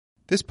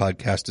This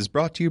podcast is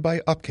brought to you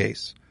by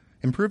Upcase.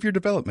 Improve your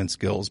development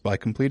skills by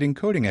completing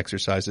coding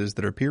exercises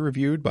that are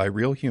peer-reviewed by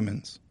real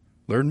humans.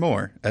 Learn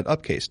more at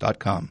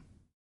upcase.com.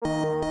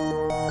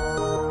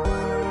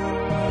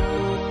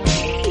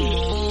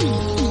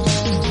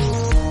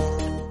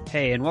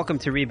 Hey, and welcome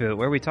to Reboot,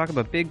 where we talk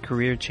about big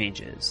career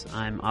changes.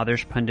 I'm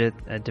Adarsh Pandit,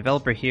 a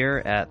developer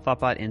here at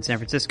Thoughtbot in San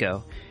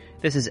Francisco.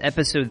 This is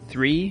episode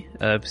 3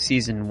 of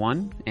season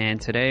 1, and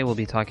today we'll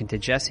be talking to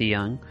Jesse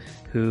Young,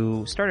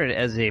 who started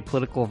as a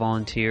political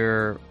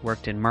volunteer,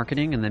 worked in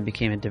marketing, and then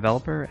became a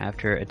developer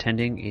after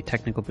attending a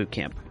technical boot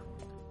camp.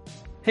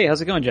 Hey,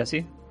 how's it going,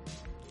 Jesse?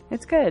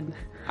 It's good.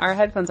 Our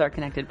headphones are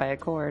connected by a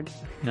cord.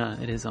 No,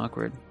 it is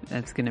awkward.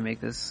 That's going to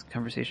make this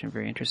conversation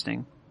very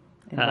interesting.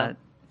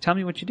 Tell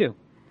me what you do.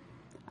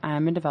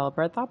 I'm a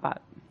developer at Thoughtbot.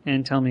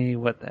 And tell me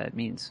what that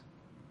means.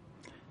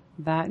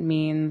 That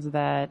means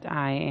that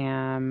I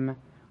am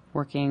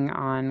working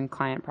on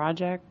client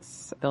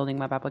projects, building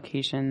web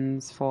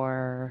applications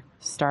for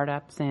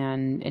startups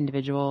and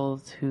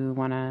individuals who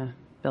want to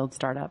build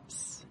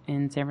startups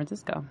in San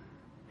Francisco.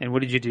 And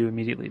what did you do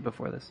immediately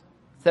before this?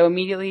 So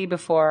immediately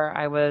before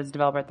I was a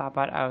developer at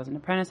Thoughtbot, I was an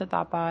apprentice at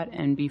Thoughtbot.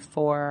 And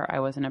before I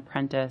was an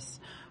apprentice,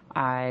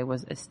 I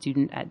was a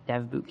student at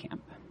Dev Bootcamp.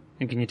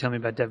 And can you tell me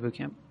about Dev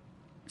Bootcamp?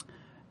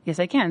 Yes,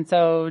 I can.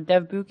 So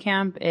Dev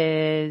Bootcamp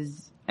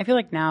is, I feel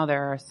like now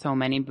there are so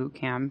many boot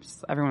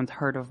camps. Everyone's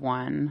heard of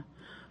one.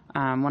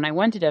 When I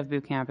went to Dev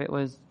Bootcamp, it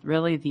was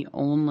really the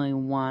only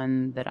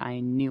one that I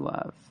knew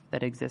of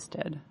that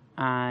existed.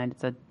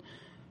 It's a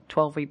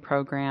 12-week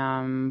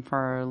program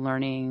for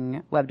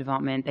learning web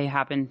development. They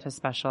happen to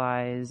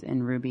specialize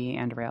in Ruby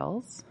and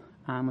Rails,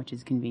 which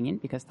is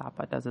convenient because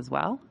Thoughtbot does as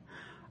well.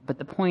 But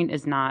the point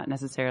is not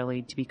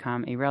necessarily to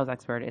become a Rails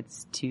expert.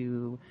 It's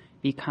to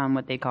become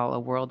what they call a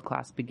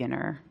world-class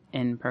beginner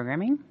in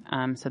programming,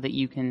 so that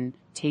you can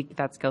take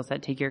that skill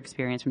set, take your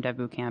experience from Dev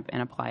Bootcamp,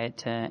 and apply it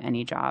to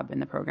any job in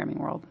the programming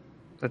world.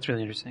 That's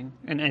really interesting.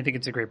 And I think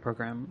it's a great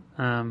program.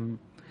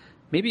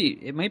 Maybe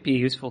it might be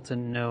useful to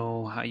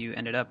know how you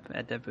ended up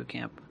at Dev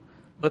Bootcamp.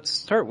 Let's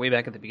start way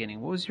back at the beginning.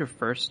 What was your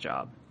first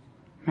job?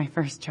 My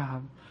first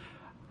job?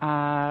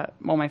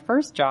 My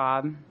first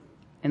job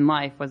in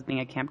life was being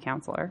a camp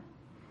counselor.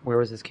 Where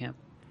was this camp?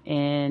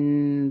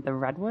 In the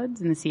Redwoods,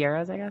 in the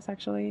Sierras, I guess,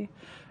 actually.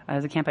 It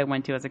was a camp I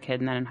went to as a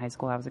kid, and then in high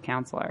school I was a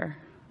counselor.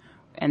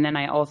 And then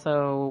I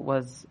also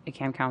was a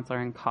camp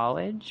counselor in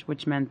college,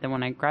 which meant that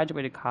when I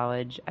graduated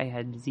college, I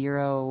had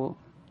zero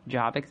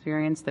job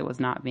experience that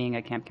was not being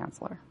a camp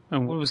counselor.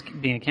 And what was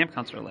being a camp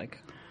counselor like?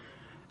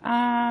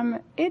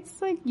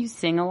 It's like you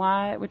sing a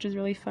lot, which is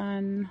really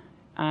fun.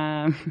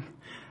 I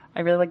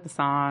really like the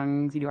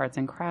songs. You do arts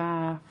and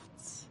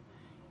crafts.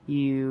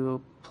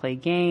 You play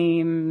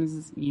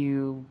games.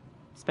 You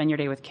spend your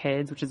day with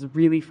kids, which is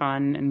really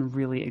fun and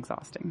really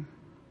exhausting.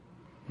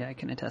 Yeah, I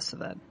can attest to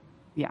that.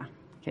 Yeah,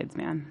 kids,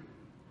 man.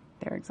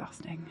 They're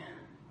exhausting.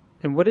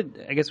 And what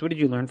did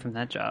you learn from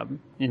that job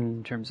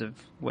in terms of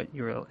what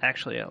you were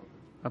actually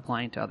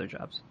applying to other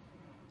jobs?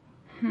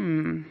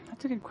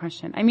 That's a good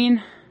question. I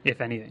mean... If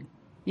anything.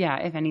 Yeah,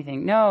 if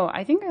anything. No,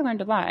 I think I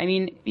learned a lot. I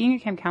mean, being a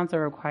camp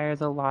counselor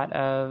requires a lot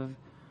of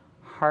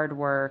hard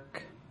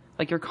work.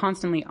 Like, you're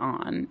constantly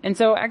on. And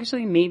so,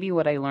 actually, maybe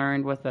what I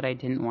learned was that I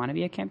didn't want to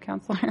be a camp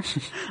counselor,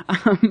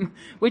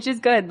 which is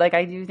good. Like,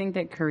 I do think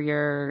that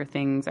career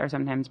things are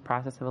sometimes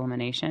process of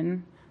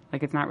elimination.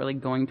 Like, it's not really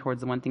going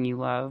towards the one thing you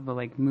love, but,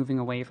 like, moving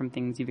away from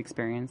things you've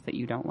experienced that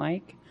you don't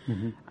like.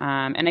 Mm-hmm.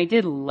 And I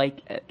did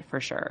like it, for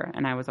sure.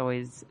 And I was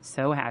always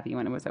so happy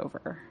when it was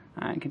over.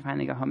 I could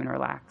finally go home and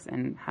relax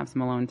and have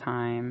some alone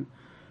time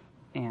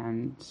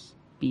and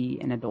be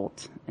an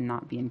adult and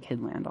not be in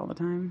kidland all the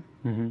time.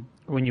 Mm-hmm.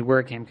 When you were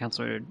a camp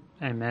counselor,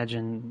 I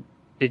imagine,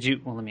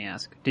 let me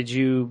ask, did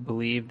you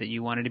believe that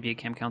you wanted to be a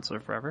camp counselor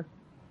forever?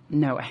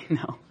 No.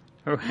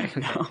 Okay.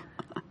 No.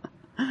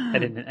 I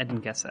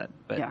didn't guess that.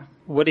 But yeah.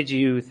 What did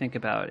you think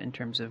about in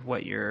terms of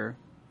what your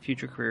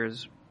future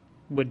careers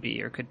would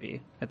be or could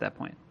be at that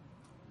point?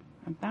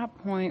 At that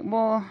point,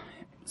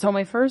 so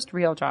my first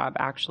real job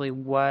actually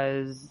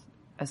was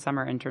a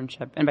summer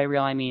internship. And by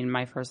real, I mean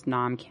my first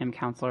non-camp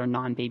counselor,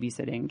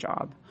 non-babysitting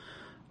job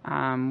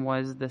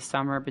was the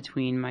summer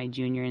between my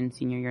junior and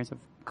senior years of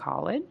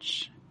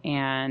college.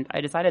 And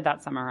I decided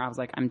that summer, I was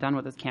like, I'm done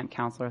with this camp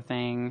counselor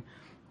thing.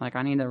 Like,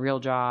 I need a real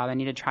job. I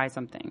need to try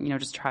something,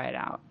 just try it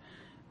out.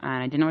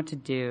 And I didn't know what to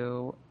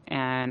do.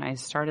 And I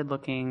started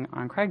looking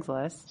on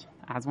Craigslist,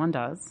 as one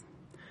does.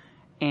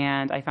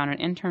 And I found an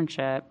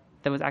internship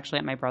that was actually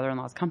at my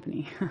brother-in-law's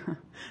company.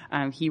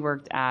 He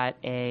worked at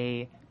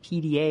a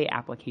PDA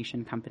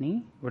application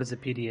company. What is a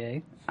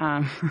PDA?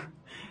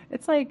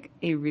 It's like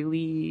a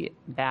really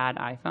bad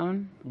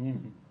iPhone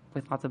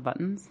with lots of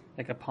buttons.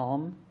 Like a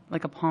Palm?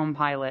 Like a Palm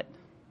Pilot.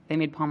 They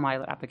made Palm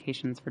Pilot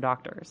applications for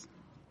doctors.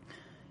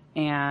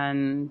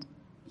 And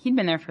he'd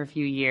been there for a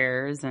few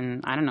years,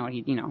 and I don't know what I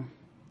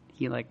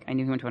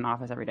knew he went to an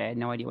office every day. I had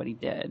no idea what he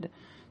did.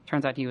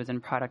 Turns out he was in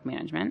product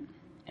management,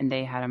 and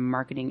they had a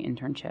marketing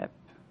internship.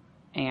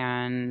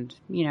 And,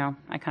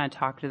 I kind of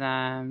talked to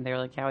them. They were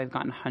like, yeah, we've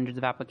gotten hundreds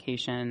of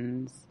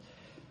applications.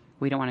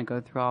 we don't want to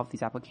go through all of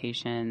these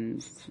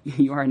applications.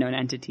 You are a known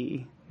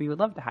entity. We would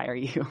love to hire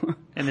you.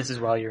 And this is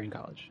while you're in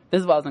college?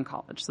 This is while I was in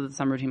college, so the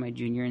summer between my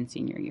junior and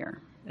senior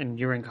year. And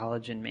you were in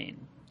college in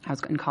Maine? I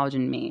was in college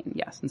in Maine,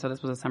 yes. And so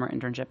this was a summer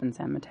internship in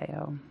San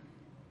Mateo.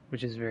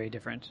 Which is very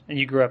different. And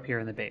you grew up here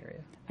in the Bay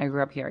Area? I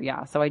grew up here,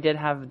 yeah. So I did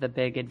have the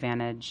big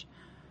advantage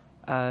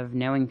of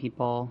knowing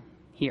people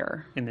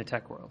here. In the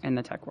tech world? In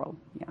the tech world,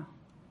 yeah.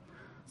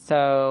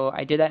 So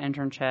I did that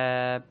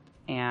internship,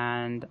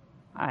 and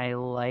I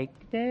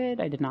liked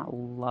it. I did not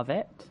love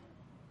it.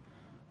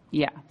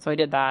 Yeah, so I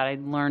did that. I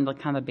learned like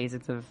kind of the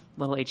basics of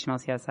little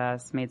HTML,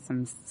 CSS, made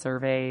some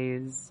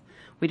surveys.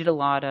 We did a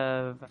lot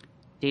of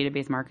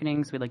database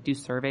marketing, so we'd like do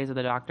surveys of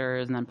the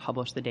doctors and then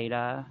publish the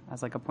data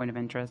as like a point of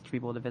interest for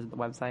people to visit the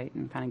website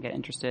and kind of get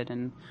interested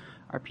in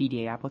our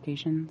PDA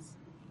applications.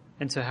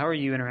 And so how are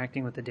you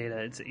interacting with the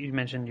data? You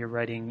mentioned you're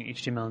writing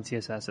HTML and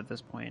CSS at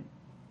this point,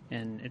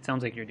 and it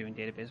sounds like you're doing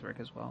database work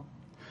as well.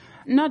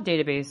 Not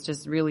database,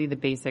 just really the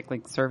basic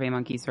like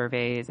SurveyMonkey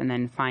surveys, and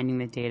then finding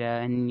the data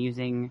and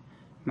using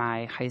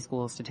my high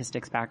school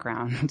statistics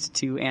background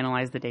to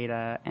analyze the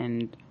data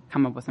and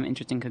come up with some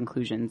interesting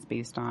conclusions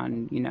based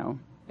on, you know,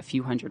 a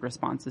few hundred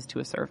responses to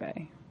a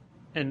survey.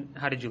 And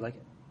how did you like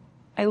it?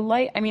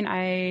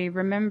 I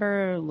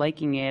remember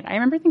liking it. I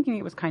remember thinking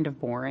it was kind of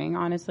boring,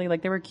 honestly.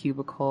 Like, there were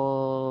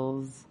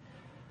cubicles.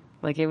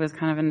 Like, it was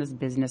kind of in this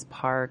business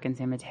park in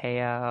San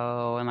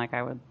Mateo. And, like,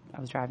 I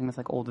was driving this,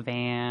 like, old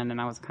van.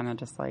 And I was kind of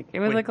just, like, it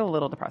was, like, a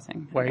little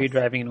depressing. Why are you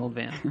driving an old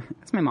van?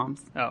 It's my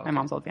mom's. Oh, okay. My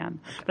mom's old van.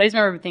 But I just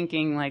remember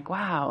thinking, like,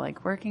 wow,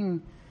 like,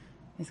 working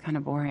is kind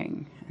of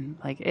boring. And,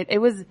 like, it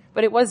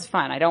was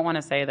fun. I don't want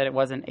to say that it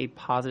wasn't a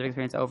positive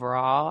experience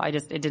overall.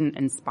 It didn't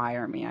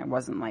inspire me. I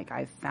wasn't like,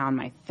 I found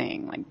my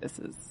thing. Like, this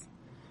is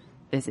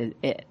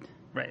it.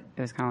 Right.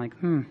 It was kind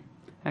of like,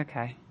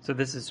 okay. So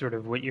this is sort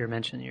of what you're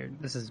mentioning.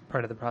 This is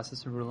part of the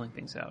process of ruling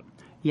things out.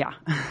 Yeah,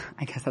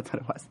 I guess that's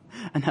what it was.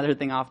 Another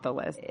thing off the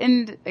list.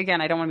 And again,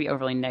 I don't want to be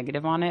overly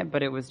negative on it,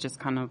 but it was just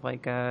kind of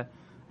like a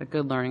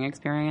good learning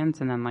experience,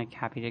 and then like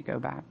happy to go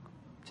back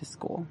to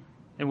school.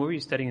 And what were you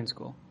studying in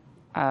school?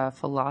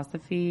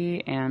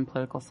 Philosophy and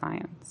political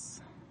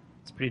science.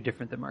 It's pretty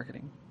different than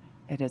marketing.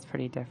 It is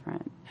pretty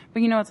different.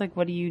 But, you know, it's like,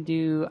 what do you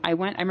do? I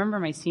remember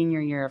my senior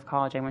year of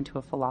college, I went to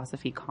a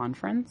philosophy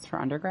conference for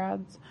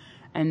undergrads,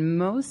 and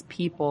most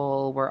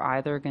people were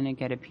either going to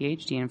get a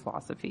PhD in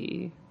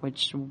philosophy,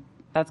 which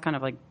that's kind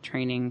of like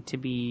training to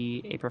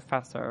be a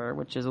professor,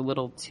 which is a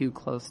little too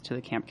close to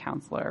the camp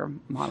counselor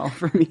model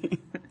for me,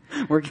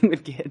 working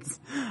with kids.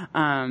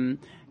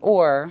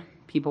 Or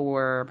people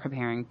were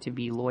preparing to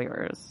be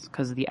lawyers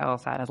because the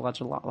LSAT has a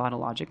lot of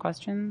logic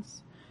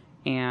questions.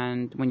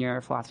 And when you're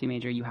a philosophy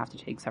major, you have to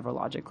take several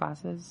logic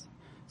classes.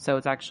 So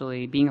it's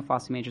actually, being a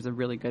philosophy major is a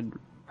really good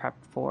prep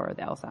for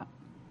the LSAT.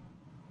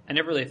 I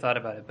never really thought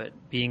about it, but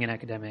being an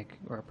academic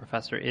or a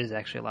professor is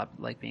actually a lot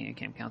like being a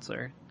camp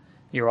counselor.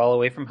 You're all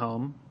away from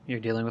home, you're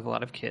dealing with a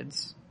lot of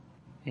kids,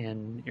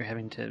 and you're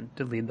having to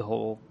lead the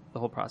whole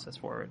process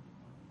forward.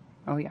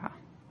 Oh,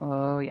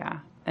 yeah.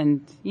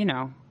 And, you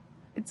know,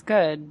 it's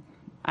good.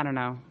 I don't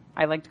know.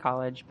 I liked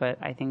college, but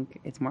I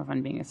think it's more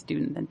fun being a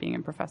student than being a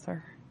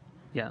professor.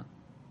 Yeah.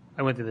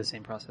 I went through the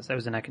same process. I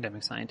was an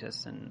academic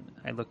scientist, and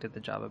I looked at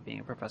the job of being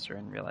a professor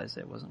and realized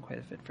it wasn't quite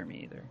a fit for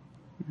me either.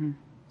 Mm-hmm.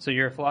 So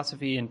you're a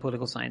philosophy and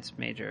political science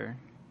major,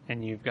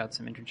 and you've got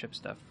some internship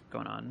stuff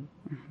going on.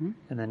 Mm-hmm.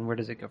 And then where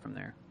does it go from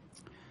there?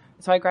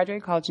 So I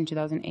graduated college in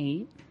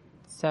 2008.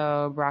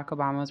 So Barack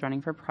Obama was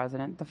running for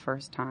president the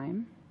first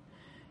time.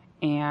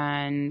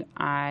 And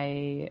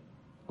I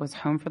was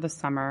home for the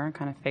summer,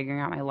 kind of figuring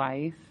out my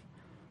life.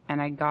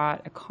 And I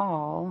got a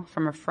call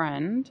from a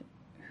friend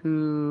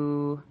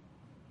who,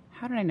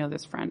 how did I know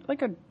this friend?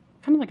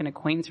 Kind of like an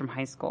acquaintance from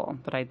high school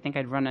that I think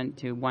I'd run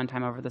into one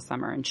time over the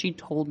summer. And she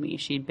told me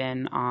she'd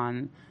been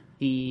on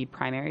the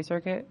primary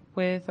circuit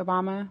with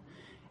Obama,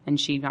 and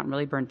she'd gotten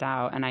really burnt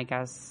out. And I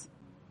guess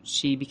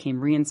she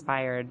became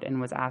re-inspired and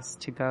was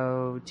asked to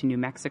go to New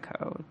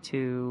Mexico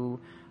to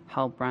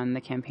help run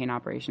the campaign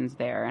operations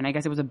there. And I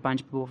guess it was a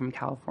bunch of people from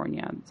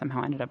California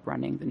somehow ended up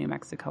running the New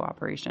Mexico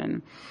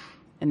operation.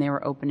 And they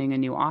were opening a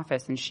new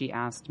office, and she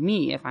asked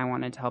me if I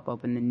wanted to help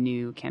open the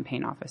new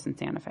campaign office in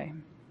Santa Fe.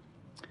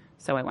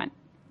 So I went.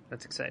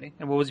 That's exciting.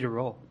 And what was your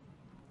role?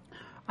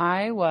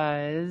 I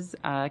was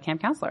a camp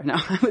counselor. No,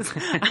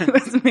 I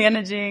was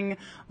managing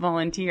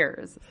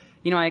volunteers.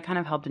 You know, I kind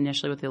of helped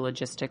initially with the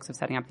logistics of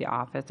setting up the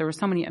office. There were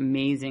so many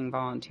amazing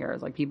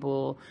volunteers, like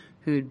people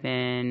who'd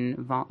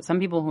been, some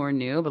people who were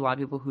new, but a lot of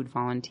people who'd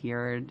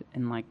volunteered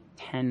in like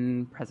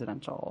 10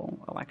 presidential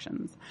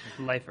elections.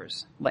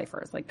 Lifers,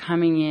 like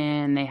coming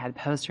in, they had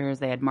posters,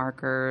 they had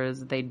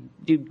markers, they'd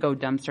go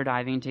dumpster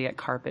diving to get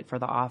carpet for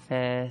the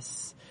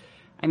office.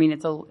 I mean,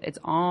 it's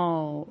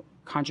all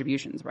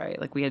contributions,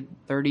 right? Like, we had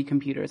 30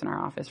 computers in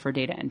our office for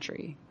data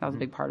entry. That was a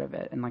big part of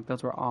it. And like,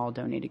 those were all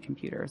donated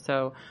computers.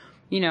 So,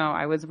 you know,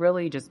 I was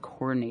really just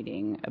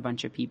coordinating a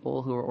bunch of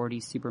people who were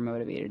already super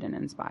motivated and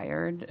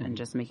inspired and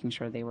just making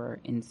sure they were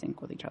in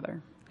sync with each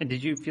other. And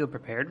did you feel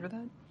prepared for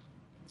that?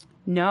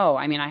 No,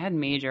 I mean, I had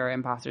major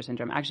imposter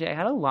syndrome. Actually, I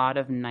had a lot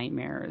of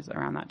nightmares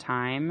around that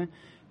time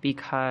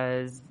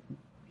because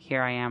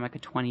here I am, like a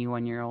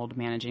 21-year-old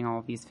managing all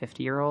of these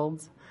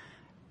 50-year-olds.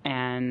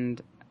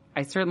 And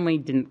I certainly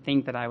didn't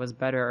think that I was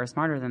better or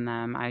smarter than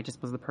them. I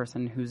just was the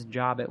person whose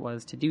job it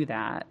was to do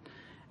that.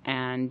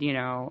 And, you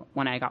know,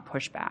 when I got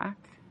pushback,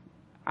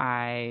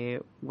 I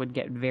would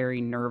get very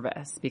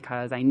nervous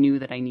because I knew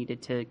that I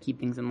needed to keep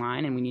things in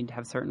line and we needed to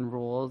have certain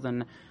rules.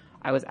 And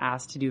I was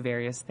asked to do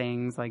various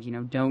things like, you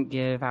know, don't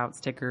give out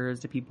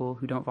stickers to people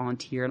who don't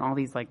volunteer and all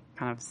these like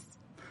kind of,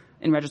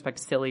 in retrospect,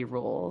 silly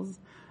rules.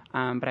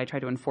 But I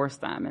tried to enforce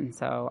them. And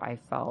so I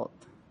felt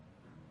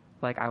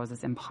like I was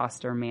this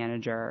imposter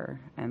manager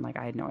and like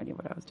I had no idea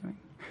what I was doing.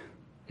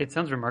 It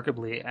sounds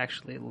remarkably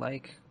actually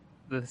like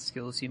the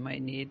skills you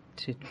might need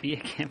to be a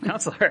camp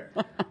counselor.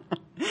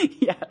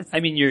 Yes. I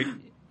mean,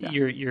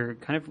 you're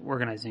kind of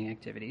organizing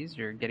activities.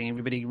 You're getting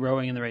everybody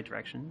rowing in the right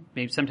direction.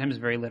 Maybe sometimes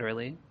very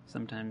literally,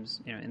 sometimes,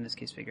 you know, in this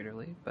case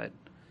figuratively. But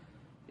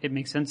it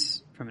makes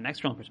sense from an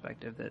external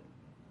perspective that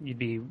you'd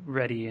be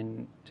ready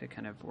and to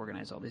kind of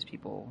organize all these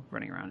people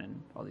running around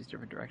in all these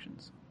different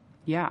directions.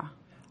 Yeah,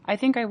 I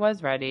think I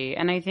was ready.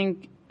 And I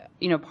think,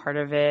 you know, part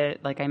of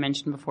it, like I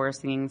mentioned before,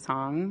 singing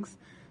songs.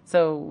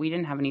 So we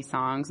didn't have any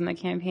songs in the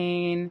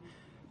campaign,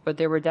 but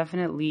there were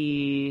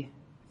definitely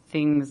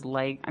things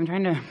like, I'm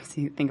trying to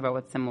think about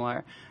what's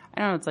similar. I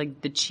don't know, it's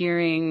like the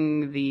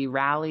cheering, the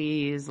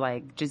rallies,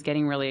 like just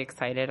getting really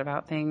excited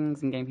about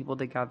things and getting people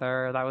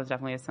together. That was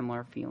definitely a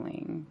similar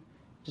feeling.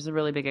 Just a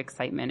really big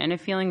excitement and a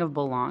feeling of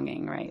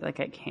belonging, right? Like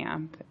at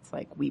camp, it's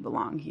like, we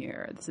belong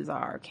here. This is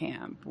our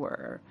camp.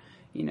 We're,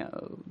 you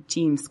know,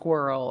 Team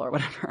Squirrel or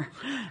whatever.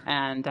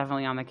 And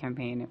definitely on the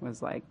campaign, it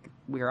was like,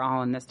 we were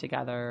all in this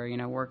together, you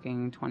know,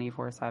 working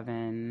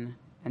 24/7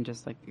 and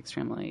just like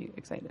extremely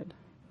excited.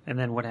 And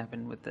then what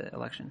happened with the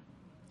election?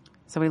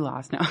 So we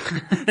lost. No.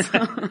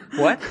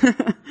 What?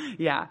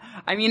 Yeah.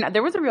 I mean,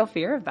 there was a real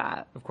fear of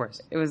that. Of course.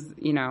 It was,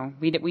 you know,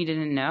 we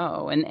didn't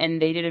know.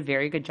 And they did a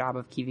very good job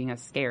of keeping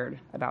us scared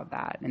about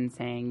that and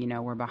saying, you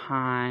know, we're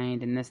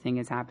behind and this thing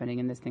is happening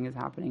and this thing is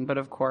happening. But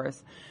of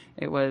course,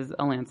 it was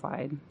a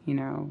landslide. You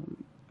know,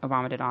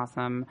 Obama did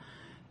awesome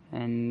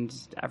and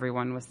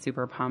everyone was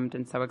super pumped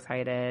and so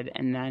excited.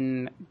 And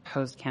then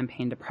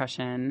post-campaign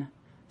depression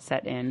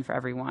set in for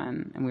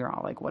everyone, and we were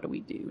all like, what do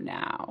we do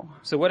now?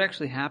 So what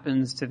actually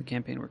happens to the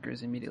campaign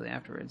workers immediately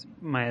afterwards?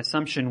 My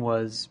assumption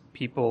was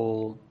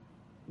people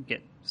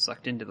get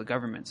sucked into the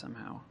government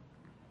somehow.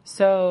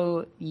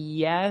 So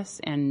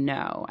yes and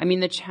no. I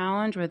mean, the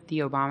challenge with the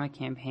Obama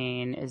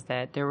campaign is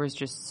that there was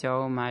just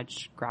so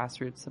much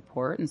grassroots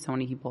support and so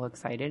many people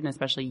excited, and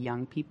especially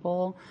young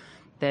people,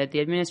 that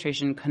the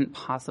administration couldn't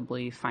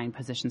possibly find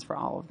positions for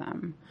all of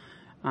them.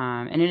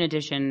 And in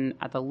addition,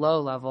 at the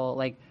low level,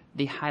 like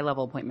the high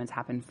level appointments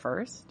happen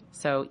first.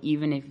 So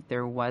even if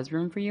there was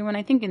room for you, and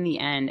I think in the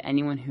end,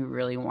 anyone who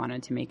really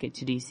wanted to make it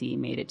to DC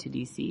made it to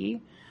DC.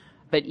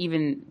 But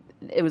even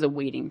it was a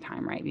waiting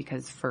time, right?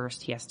 Because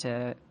first he has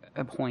to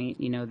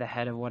appoint, you know, the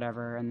head of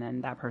whatever, and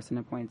then that person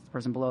appoints the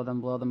person below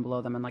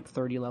them, and like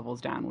 30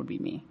 levels down would be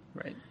me.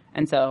 Right.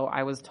 And so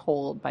I was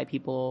told by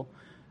people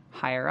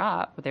higher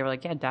up, but they were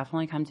like, yeah,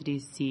 definitely come to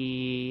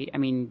DC. I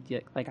mean,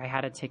 like I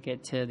had a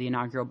ticket to the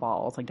inaugural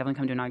balls, like definitely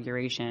come to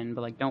inauguration,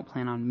 but like don't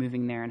plan on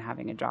moving there and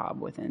having a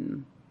job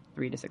within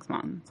 3 to 6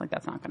 months. Like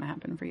that's not going to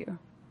happen for you.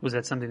 Was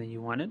that something that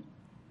you wanted?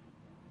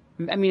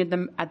 I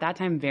mean, at that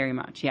time, very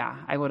much. Yeah,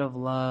 I would have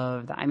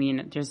loved that. I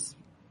mean, just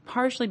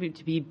partially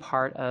to be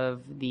part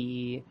of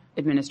the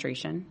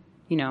administration,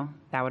 you know,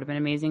 that would have been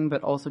amazing,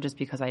 but also just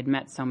because I'd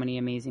met so many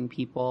amazing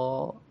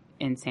people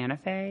in Santa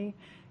Fe.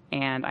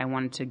 And I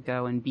wanted to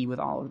go and be with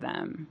all of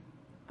them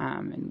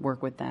and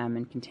work with them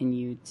and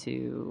continue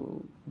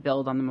to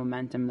build on the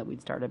momentum that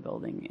we'd started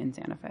building in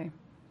Santa Fe.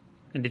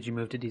 And did you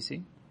move to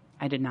D.C.?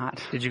 I did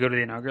not. Did you go to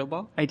the inaugural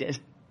ball? I did.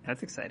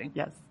 That's exciting.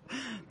 Yes.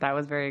 That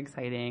was very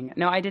exciting.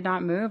 No, I did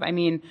not move. I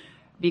mean,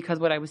 because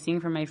what I was seeing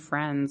from my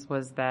friends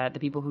was that the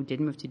people who did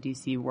move to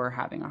D.C. were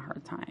having a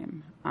hard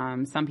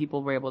time. Some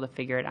people were able to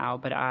figure it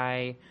out, but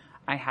I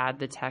had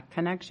the tech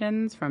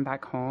connections from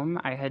back home.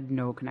 I had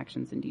no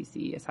connections in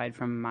DC aside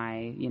from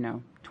my,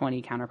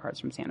 20 counterparts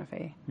from Santa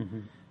Fe.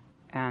 Mm-hmm.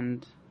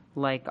 And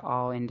like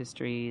all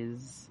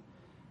industries,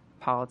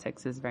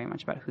 politics is very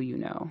much about who you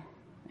know.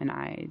 And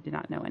I did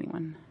not know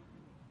anyone.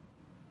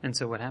 And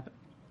so what happened?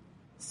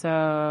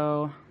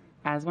 So,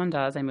 as one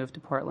does, I moved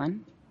to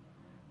Portland,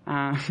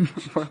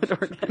 Portland,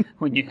 Oregon.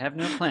 When you have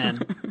no plan,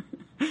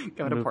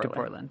 go to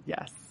Portland.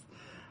 Yes.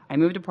 I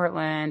moved to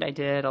Portland. I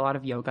did a lot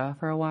of yoga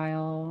for a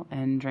while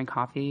and drank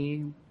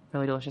coffee,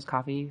 really delicious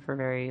coffee for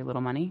very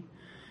little money,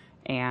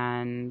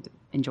 and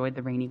enjoyed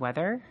the rainy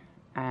weather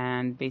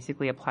and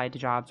basically applied to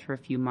jobs for a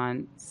few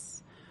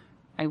months.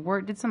 I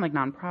did some like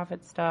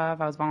nonprofit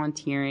stuff. I was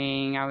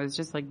volunteering. I was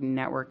just like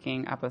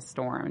networking up a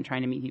storm and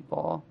trying to meet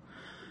people.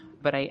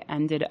 But I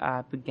ended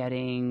up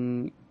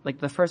getting, like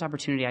the first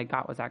opportunity I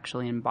got was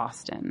actually in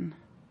Boston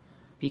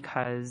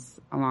because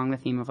along the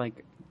theme of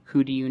like,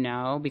 who do you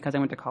know? Because I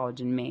went to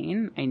college in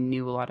Maine, I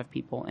knew a lot of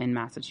people in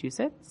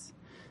Massachusetts.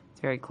 It's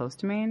very close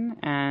to Maine.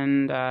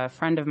 And a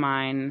friend of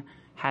mine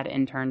had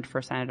interned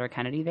for Senator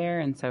Kennedy there,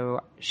 and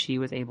so she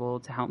was able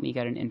to help me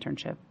get an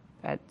internship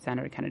at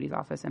Senator Kennedy's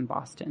office in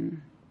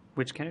Boston.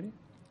 Which Kennedy?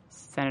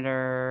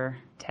 Senator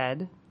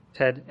Ted.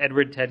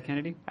 Edward Ted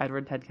Kennedy?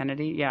 Edward Ted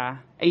Kennedy, yeah.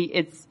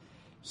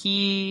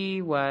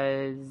 He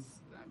was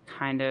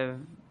kind of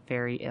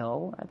very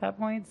ill at that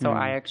point, so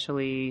I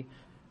actually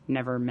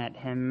never met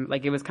him.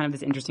 Like, it was kind of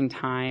this interesting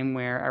time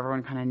where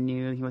everyone kind of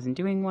knew he wasn't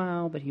doing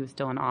well, but he was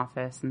still in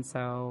office, and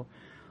so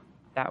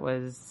that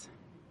was,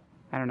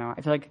 I don't know,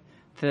 I feel like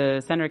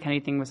the Senator Kennedy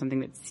thing was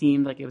something that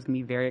seemed like it was going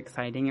to be very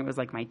exciting. It was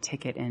like my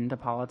ticket into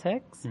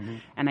politics,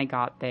 and I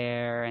got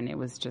there, and it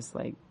was just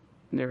like,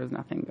 there was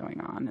nothing going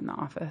on in the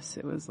office.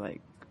 It was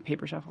like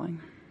paper shuffling.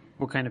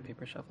 What kind of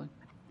paper shuffling?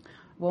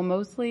 Well,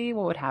 mostly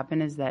what would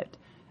happen is that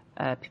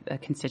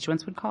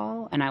constituents would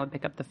call, and I would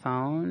pick up the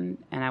phone,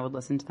 and I would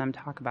listen to them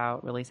talk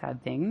about really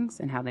sad things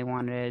and how they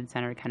wanted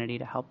Senator Kennedy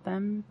to help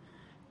them.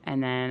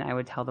 And then I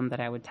would tell them that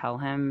I would tell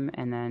him,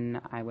 and then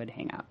I would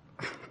hang up.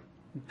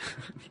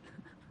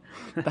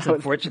 That's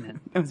unfortunate.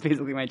 That was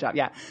basically my job,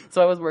 yeah.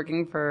 So I was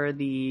working for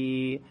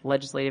the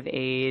legislative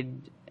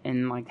aid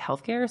in like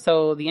healthcare.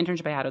 So the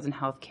internship I had was in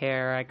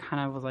healthcare. I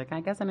kind of was like, I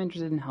guess I'm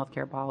interested in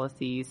healthcare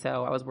policy.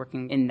 So I was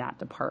working in that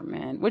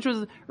department, which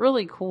was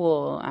really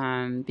cool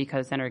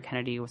because Senator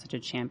Kennedy was such a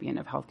champion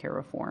of healthcare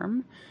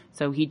reform.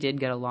 So he did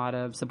get a lot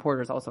of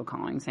supporters also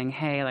calling saying,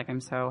 hey, like,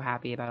 I'm so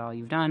happy about all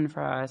you've done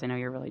for us. I know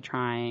you're really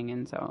trying.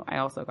 And so I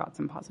also got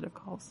some positive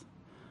calls.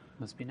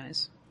 Must be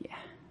nice. Yeah.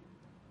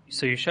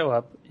 So you show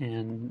up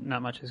and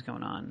not much is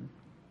going on.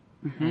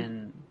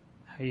 And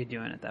how are you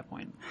doing at that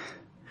point?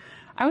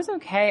 I was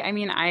okay. I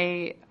mean,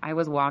 I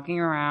was walking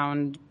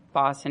around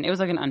Boston. It was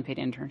like an unpaid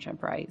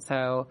internship, right?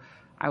 So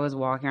I was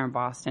walking around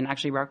Boston,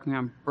 actually walking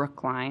around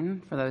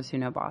Brookline, for those who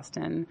know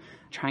Boston,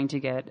 trying to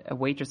get a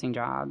waitressing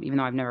job, even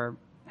though I've never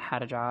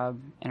had a job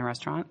in a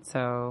restaurant.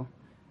 So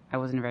I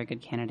wasn't a very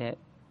good candidate.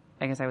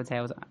 I guess I would say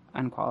I was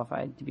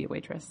unqualified to be a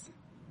waitress.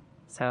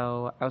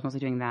 So I was mostly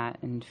doing that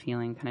and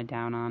feeling kind of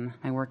down on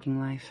my working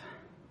life.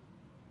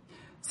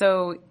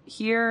 So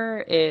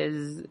here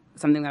is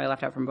something that I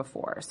left out from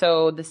before.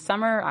 So the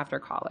summer after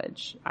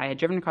college, I had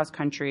driven across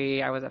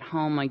country. I was at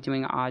home, like,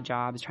 doing odd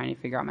jobs, trying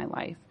to figure out my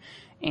life.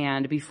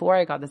 And before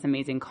I got this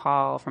amazing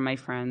call from my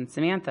friend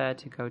Samantha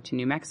to go to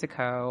New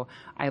Mexico,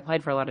 I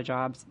applied for a lot of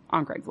jobs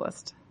on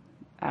Craigslist,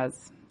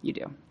 as you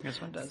do.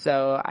 Yes, one does.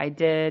 So I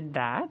did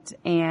that,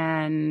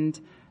 and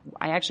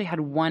I actually had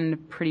one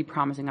pretty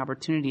promising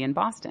opportunity in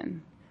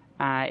Boston.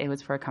 It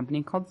was for a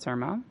company called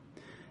Sermo.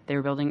 They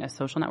were building a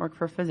social network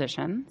for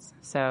physicians,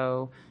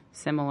 so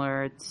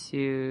similar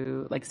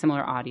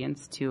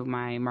audience to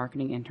my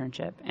marketing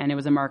internship, and it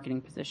was a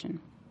marketing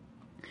position.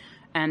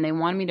 And they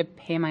wanted me to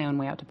pay my own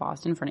way out to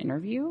Boston for an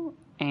interview,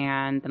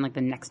 and then like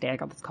the next day I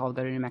got this call to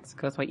go to New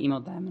Mexico, so I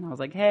emailed them, and I was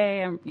like,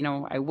 hey,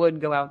 I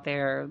would go out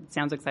there. It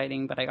sounds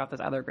exciting, but I got this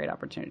other great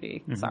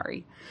opportunity.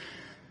 Sorry.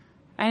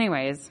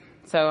 Anyways,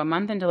 so a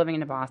month into living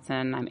in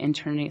Boston, I'm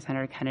interning at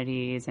Senator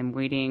Kennedy's. I'm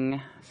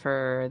waiting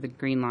for the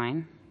green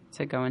line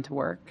to go into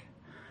work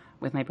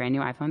with my brand new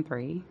iPhone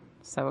 3.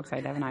 So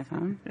excited to have an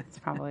iPhone. It's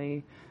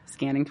probably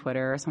scanning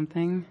Twitter or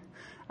something.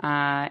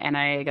 And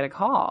I get a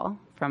call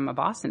from a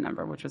Boston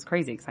number, which was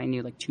crazy because I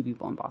knew like 2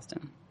 people in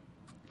Boston.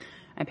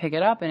 I pick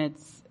it up, and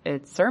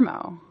it's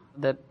Sermo.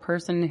 The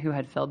person who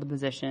had filled the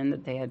position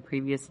that they had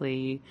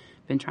previously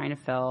been trying to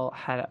fill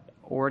had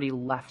already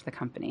left the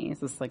company.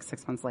 So this is like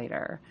 6 months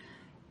later.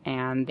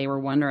 And they were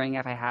wondering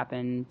if I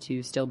happened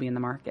to still be in the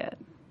market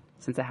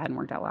since it hadn't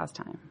worked out last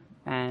time.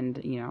 And,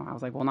 I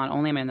was like, well, not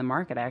only am I in the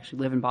market, I actually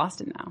live in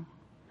Boston now.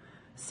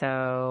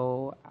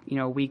 So,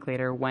 a week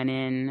later, went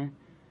in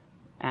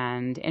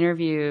and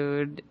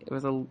interviewed. It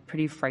was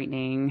pretty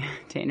frightening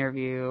to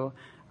interview.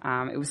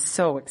 It was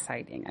so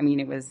exciting. I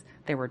mean,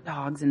 there were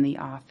dogs in the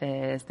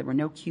office. There were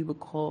no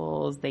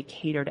cubicles. They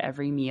catered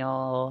every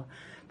meal.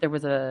 There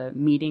was a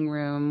meeting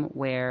room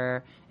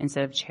where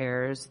instead of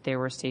chairs, there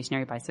were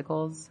stationary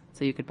bicycles,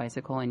 so you could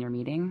bicycle in your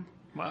meeting.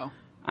 Wow.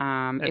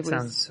 It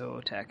sounds so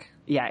tech.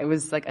 Yeah, it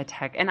was like a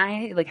tech. And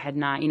I had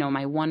not,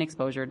 my one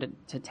exposure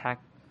to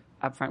tech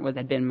up front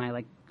had been my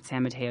like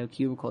San Mateo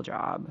cubicle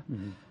job.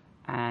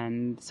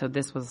 And so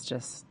this was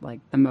just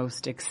like the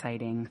most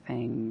exciting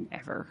thing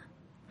ever.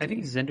 I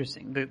think this is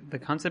interesting. The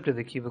concept of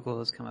the cubicle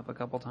has come up a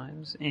couple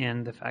times,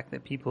 and the fact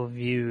that people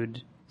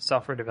viewed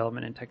software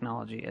development and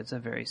technology as a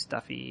very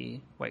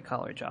stuffy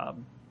white-collar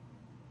job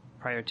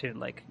prior to,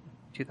 like,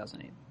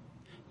 2008.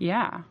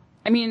 Yeah.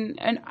 I mean,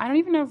 and I don't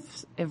even know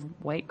if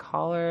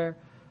white-collar,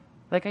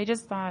 like, I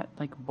just thought,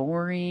 like,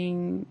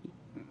 boring.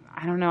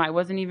 I don't know. I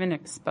wasn't even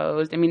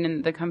exposed. I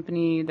mean, the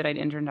company that I'd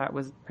interned at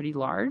was pretty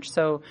large,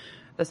 so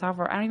the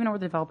software, I don't even know where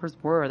the developers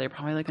were. They were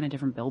probably, like, in a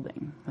different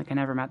building. Like, I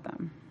never met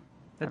them.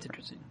 That's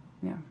interesting.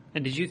 Yeah.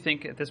 And did you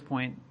think at this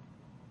point,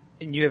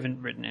 and you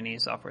haven't written any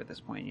software at this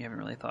point, you haven't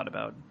really thought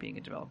about being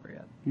a developer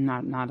yet?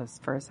 Not as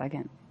for a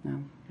second,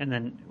 no. And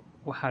then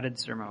how did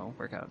Sermo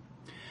work out?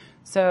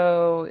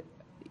 So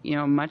you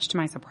know, much to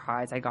my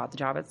surprise, I got the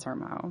job at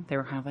Sermo. They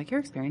were kind of like, your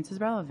experience is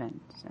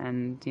relevant,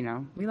 and, you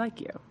know, we like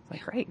you. It's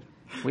like, great.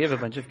 We have a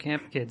bunch of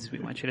camp kids we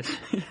want you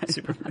to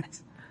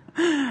supervise.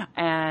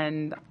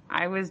 And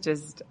I was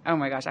just, oh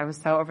my gosh, I was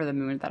so over the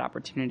moon at that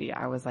opportunity.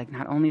 I was like,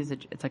 not only is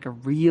it's like a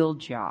real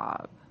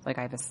job, like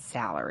I have a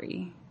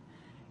salary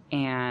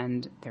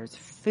and there's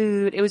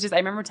food. It was just, I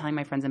remember telling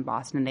my friends in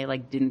Boston and they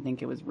like didn't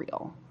think it was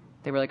real.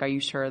 They were like, are you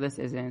sure this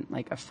isn't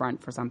like a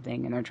front for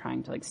something and they're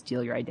trying to like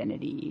steal your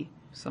identity?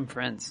 Some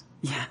friends.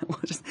 Yeah, well,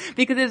 just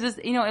because it was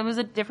just, you know, it was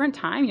a different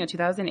time, you know,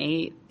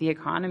 2008, the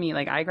economy,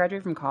 like I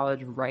graduated from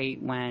college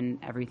right when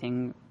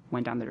everything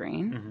went down the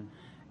drain. Mm-hmm.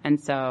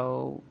 And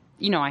so,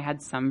 you know, I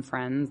had some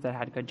friends that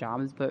had good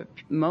jobs, but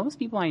most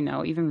people I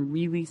know, even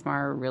really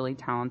smart, really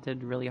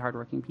talented, really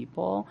hardworking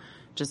people,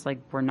 just like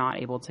were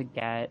not able to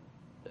get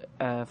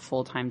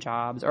full-time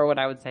jobs, or what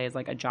I would say is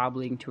like a job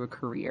leading to a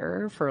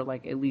career for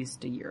like at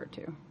least a year or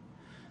two.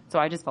 So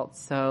I just felt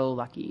so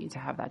lucky to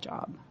have that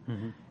job.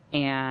 Mm-hmm.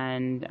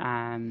 And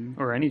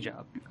or any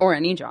job. Or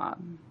any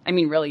job. I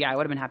mean, really, yeah, I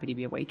would have been happy to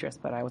be a waitress,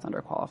 but I was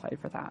underqualified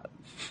for that.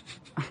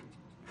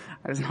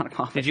 I was not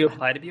qualified. Did you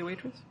apply to be a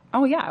waitress?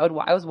 Oh, yeah.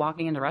 I was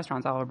walking into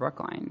restaurants all over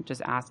Brookline,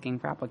 just asking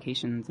for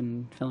applications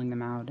and filling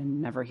them out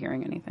and never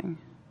hearing anything.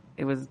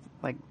 It was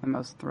like the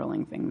most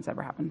thrilling thing that's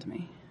ever happened to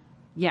me.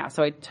 Yeah,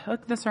 so I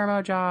took the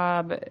Sermo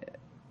job.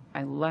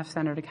 I left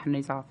Senator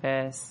Kennedy's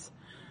office.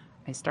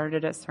 I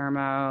started at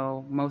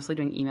Sermo, mostly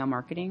doing email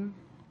marketing,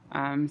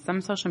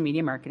 some social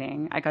media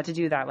marketing. I got to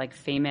do that like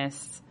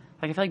famous,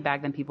 like I feel like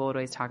back then people would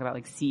always talk about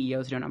like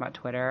CEOs who don't know about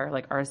Twitter.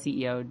 Like our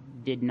CEO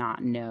did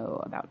not know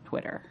about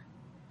Twitter.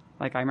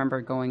 Like I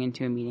remember going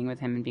into a meeting with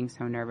him and being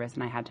so nervous,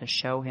 and I had to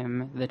show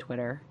him the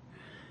Twitter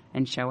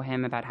and show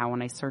him about how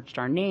when I searched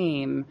our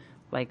name,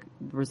 like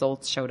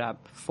results showed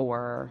up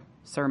for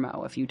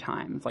Sermo a few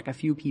times. Like a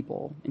few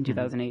people in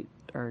 2008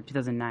 or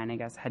 2009, I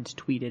guess, had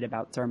tweeted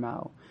about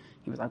Sermo.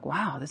 He was like,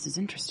 wow, this is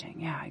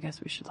interesting. Yeah, I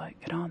guess we should like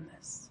get on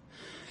this.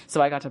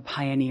 So I got to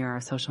pioneer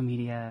our social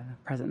media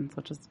presence,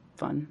 which was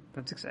fun.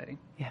 That's exciting.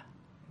 Yeah,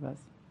 it was.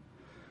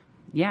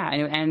 Yeah,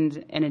 and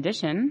in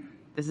addition,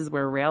 this is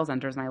where Rails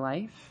enters my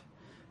life.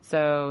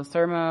 So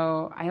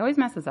Sermo, I always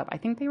mess this up. I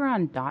think they were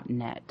on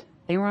 .NET.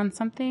 They were on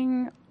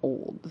something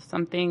old,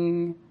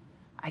 something,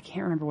 I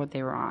can't remember what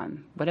they were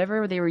on.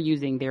 Whatever they were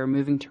using, they were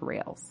moving to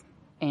Rails.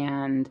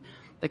 And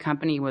the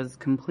company was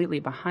completely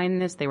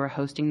behind this. They were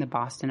hosting the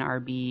Boston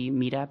RB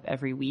meetup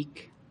every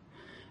week.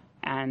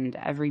 And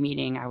every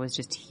meeting I was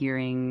just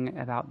hearing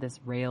about this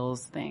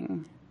Rails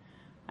thing.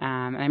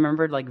 And I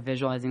remember like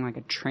visualizing like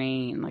a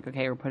train, like,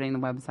 okay, we're putting the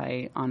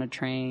website on a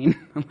train.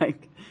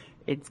 Like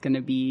it's going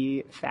to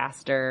be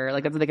faster.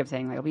 Like that's what they kept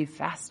saying, like it'll be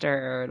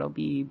faster, it'll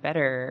be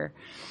better.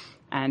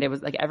 And it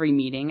was like every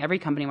meeting, every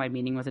company-wide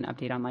meeting was an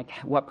update on like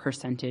what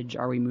percentage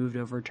are we moved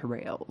over to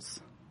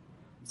Rails.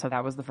 So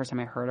that was the first time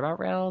I heard about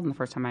Rails and the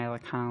first time I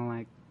like kind of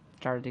like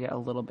started to get a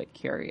little bit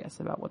curious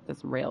about what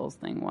this Rails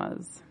thing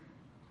was.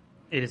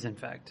 It is in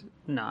fact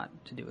not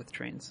to do with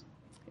trains.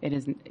 It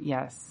isn't,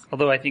 yes.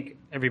 Although I think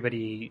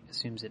everybody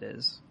assumes it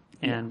is.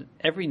 And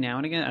every now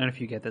and again, I don't know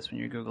if you get this when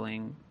you're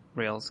Googling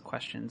Rails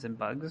questions and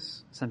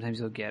bugs, sometimes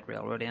you'll get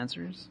railroad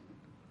answers.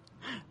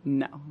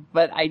 No,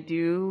 but I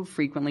do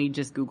frequently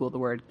just Google the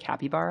word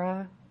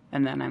capybara,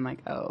 and then I'm like,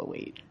 oh,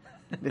 wait,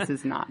 this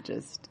is not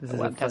just this is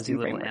a fuzzy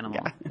little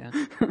framework.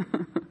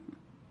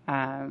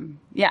 Animal.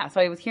 Yeah.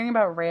 So I was hearing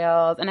about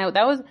Rails, and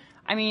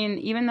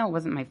even though it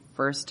wasn't my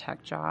first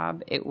tech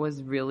job, it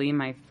was really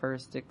my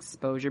first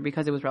exposure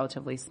because it was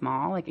relatively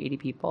small, like 80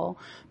 people.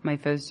 My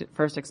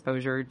first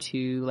exposure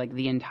to like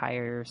the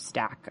entire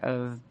stack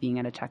of being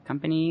at a tech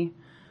company.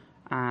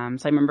 So I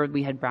remember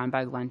we had brown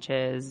bag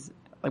lunches.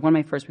 Like one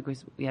of my first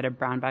weeks, we had a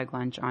brown bag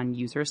lunch on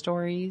user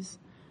stories.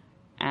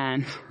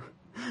 And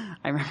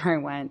I remember I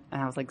went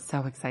and I was like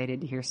so excited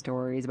to hear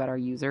stories about our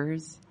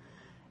users.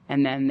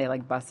 And then they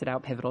like busted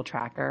out Pivotal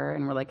Tracker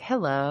and were like,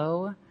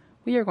 hello,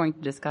 we are going to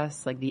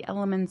discuss like the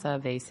elements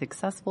of a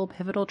successful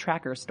Pivotal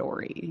Tracker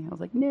story. I was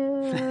like,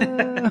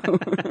 no.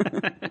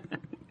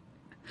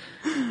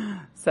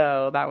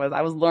 So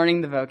I was learning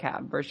the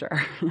vocab for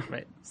sure.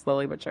 Right.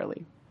 Slowly but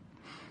surely.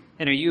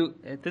 And are you,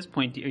 at this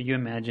point, are you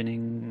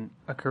imagining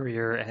a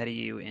career ahead of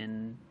you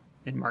in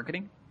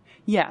marketing?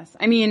 Yes.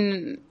 I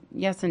mean,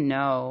 yes and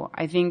no.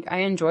 I think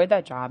I enjoyed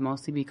that job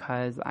mostly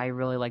because I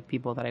really liked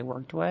people that I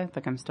worked with.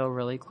 Like I'm still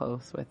really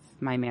close with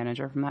my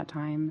manager from that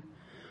time.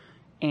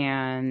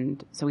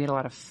 And so we had a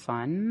lot of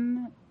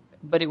fun,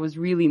 but it was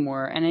really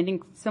more, and I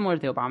think similar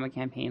to the Obama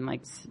campaign,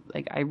 like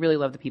I really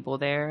loved the people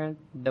there.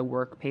 The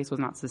work pace was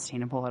not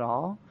sustainable at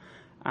all.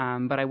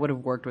 But I would have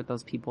worked with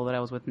those people that I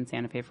was with in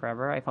Santa Fe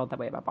forever. I felt that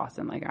way about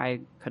Boston. Like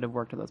I could have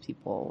worked with those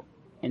people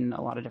in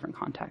a lot of different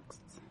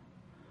contexts.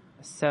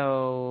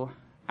 So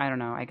I don't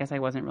know. I guess I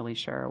wasn't really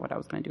sure what I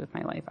was going to do with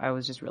my life. I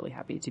was just really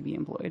happy to be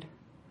employed.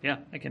 Yeah,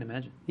 I can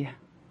imagine. Yeah.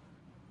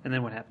 And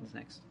then what happens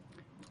next?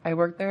 I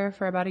worked there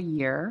for about a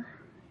year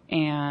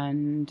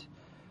and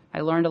I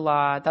learned a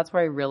lot. That's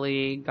where I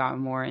really got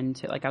more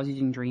into, like I was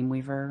using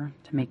Dreamweaver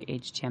to make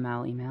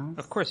HTML emails.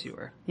 Of course you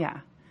were.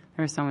 Yeah.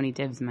 There were so many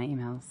divs in my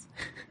emails.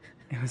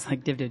 It was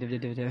like div, div, div,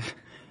 div, div, div.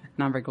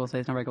 Non-breakable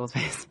space, non-breakable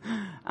space.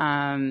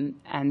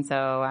 And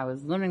so I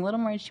was learning a little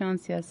more HTML and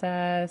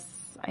CSS.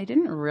 I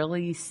didn't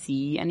really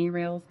see any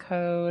Rails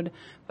code,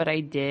 but I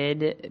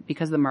did,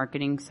 because the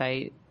marketing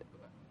site,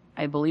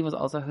 I believe, was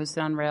also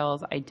hosted on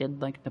Rails. I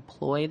did like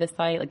deploy the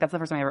site. Like that's the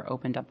first time I ever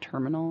opened up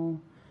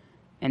Terminal.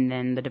 And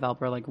then the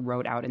developer like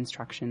wrote out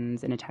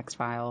instructions in a text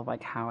file of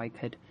like how I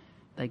could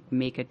like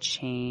make a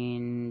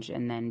change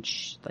and then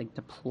like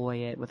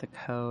deploy it with a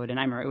code. And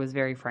I remember it was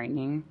very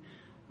frightening.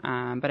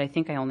 But I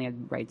think I only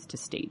had rights to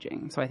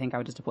staging. So I think I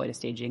would just deploy to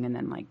staging and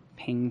then like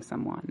ping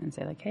someone and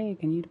say like, hey,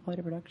 can you deploy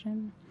to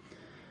production?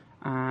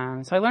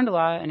 So I learned a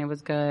lot and it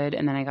was good.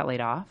 And then I got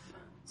laid off.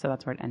 So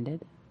that's where it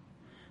ended.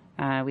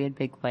 We had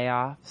big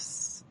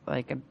layoffs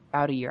like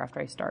about a year after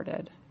I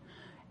started.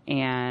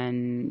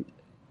 And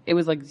it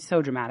was like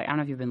so dramatic. I don't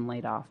know if you've been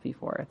laid off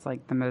before. It's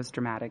like the most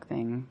dramatic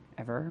thing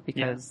ever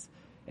because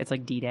it's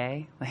like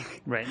D-Day.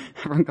 Like right.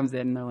 Everyone comes in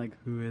and they're like,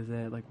 who is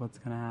it? Like what's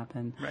going to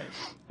happen? Right.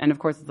 And of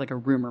course it's like a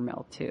rumor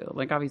mill too.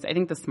 Like obviously I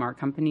think the smart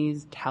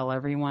companies tell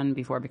everyone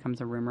before it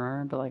becomes a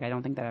rumor, but like I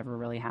don't think that ever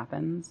really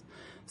happens.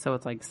 So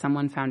it's like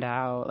someone found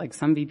out, like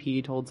some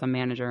VP told some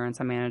manager and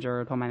some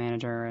manager told my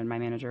manager and my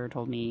manager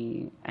told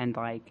me, and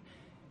like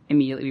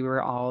immediately we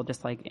were all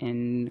just like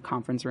in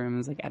conference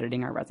rooms like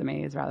editing our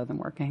resumes rather than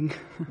working.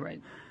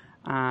 Right.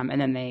 And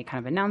then they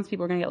kind of announced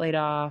people were going to get laid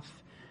off,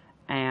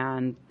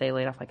 and they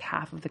laid off like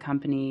half of the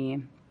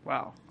company.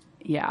 Wow.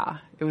 Yeah,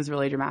 it was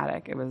really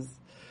dramatic. It was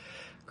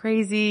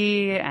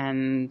crazy,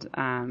 and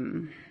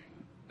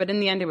but in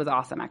the end it was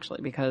awesome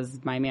actually, because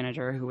my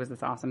manager, who was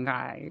this awesome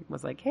guy,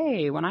 was like,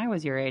 hey, when I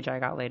was your age I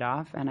got laid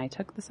off and I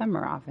took the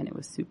summer off and it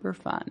was super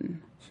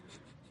fun.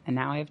 And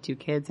now I have 2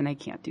 kids and I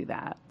can't do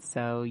that.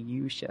 So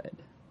you should.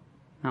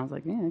 And I was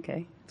like, yeah,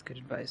 okay. That's good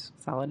advice.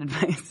 Solid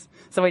advice.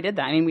 So I did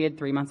that. I mean, we had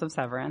 3 months of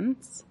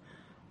severance.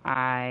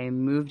 I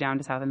moved down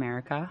to South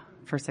America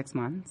for 6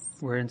 months.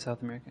 We're in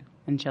South America.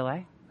 In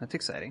Chile. That's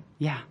exciting.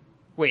 Yeah.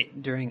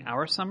 Wait, during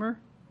our summer?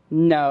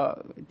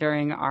 No,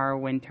 during our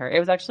winter. It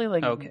was actually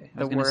like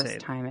the worst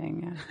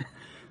timing. Yeah.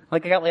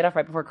 Like I got laid off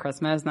right before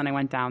Christmas, and then I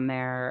went down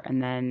there,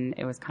 and then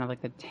it was kind of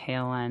like the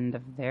tail end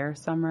of their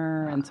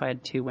summer, and so I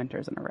had 2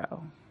 winters in a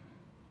row.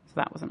 So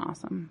that wasn't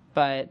awesome.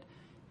 But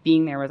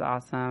being there was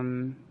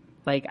awesome.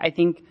 Like I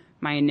think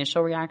my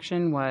initial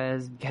reaction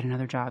was get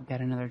another job.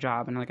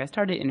 And like I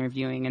started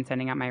interviewing and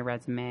sending out my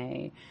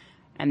resume.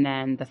 And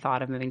then the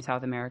thought of moving to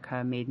South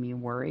America made me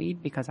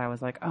worried, because I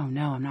was like, oh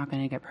no, I'm not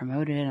going to get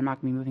promoted. I'm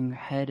not going to be moving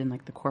ahead in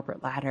like the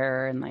corporate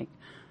ladder, and like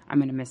I'm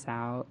going to miss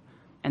out.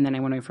 And then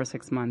I went away for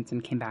 6 months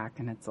and came back,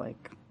 and it's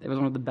like, it was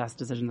one of the best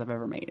decisions I've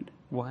ever made.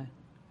 Why?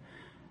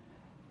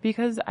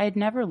 Because I'd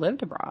never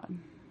lived abroad.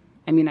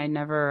 I mean,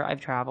 I've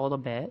traveled a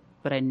bit,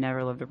 but I'd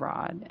never lived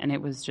abroad. And it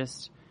was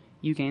just,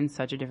 you gain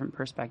such a different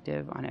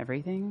perspective on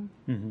everything.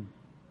 Mm-hmm.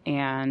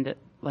 And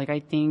like, I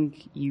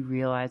think you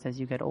realize as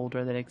you get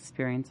older that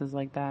experiences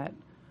like that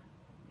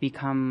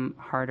become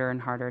harder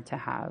and harder to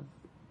have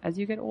as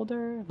you get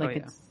older. Like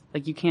it's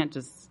like, you can't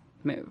just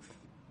move.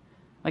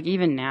 Like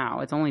even now,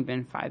 it's only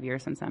been 5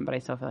 years since then, but I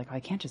still feel like, oh, I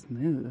can't just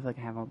move. Like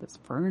I have all this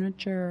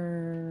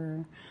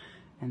furniture,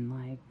 and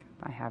like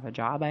I have a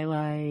job I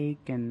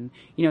like, and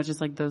you know, it's just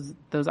like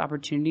those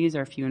opportunities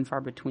are few and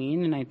far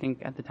between. And I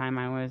think at the time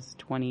I was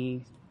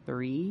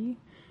 23,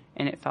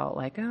 and it felt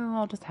like, oh,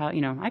 I'll just have, you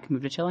know, I can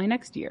move to Chile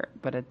next year.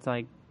 But it's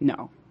like,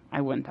 no,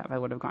 I wouldn't have. I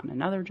would have gotten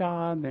another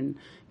job and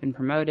been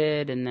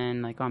promoted, and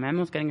then like, oh, I'm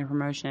almost getting a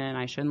promotion.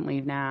 I shouldn't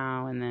leave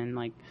now. And then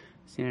like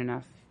soon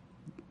enough,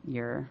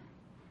 you're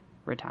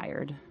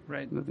retired,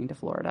 right? Moving to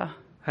Florida.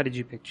 How did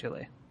you pick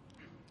Chile?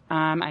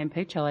 I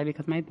picked Chile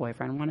because my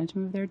boyfriend wanted to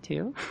move there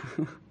too.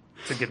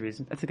 That's a good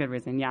reason. That's a good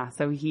reason, yeah.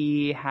 So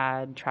he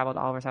had traveled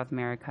all over South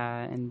America,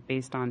 and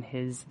based on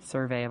his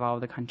survey of all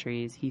of the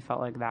countries, he felt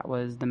like that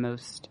was the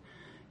most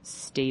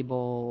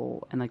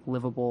stable and like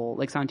livable.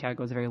 Like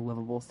Santiago is a very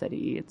livable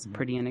city. It's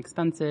pretty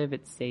inexpensive.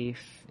 It's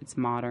safe. It's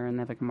modern.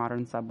 They have like a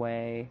modern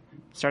subway.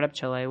 Startup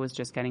Chile was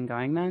just getting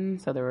going then,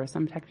 so there were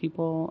some tech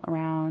people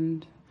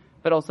around.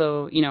 But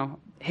also, you know,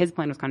 his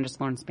plan was kind of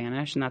just learn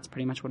Spanish, and that's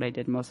pretty much what I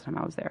did most of the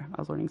time I was there. I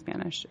was learning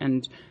Spanish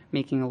and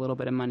making a little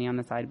bit of money on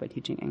the side by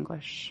teaching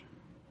English.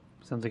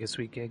 Sounds like a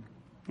sweet gig.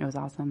 It was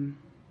awesome.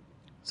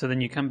 So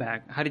then you come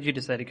back. How did you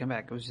decide to come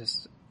back? It was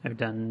just, I've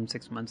done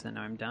 6 months and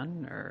now I'm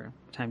done, or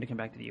time to come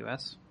back to the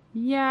U.S.?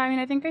 Yeah, I mean,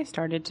 I think I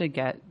started to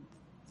get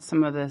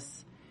some of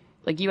this,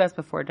 like U.S.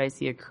 before did I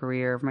see a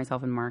career for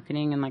myself in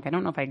marketing, and like I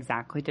don't know if I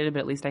exactly did it, but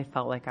at least I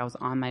felt like I was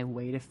on my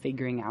way to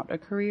figuring out a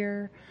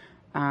career.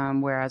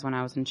 Whereas when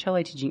I was in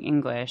Chile teaching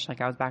English,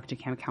 like I was back to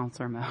camp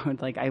counselor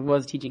mode. Like I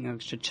was teaching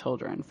English to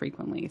children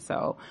frequently.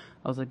 So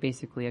I was like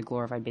basically a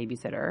glorified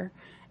babysitter.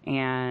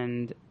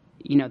 And,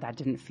 you know, that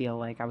didn't feel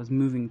like I was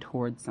moving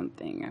towards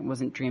something. I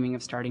wasn't dreaming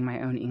of starting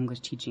my own English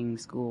teaching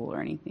school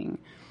or anything.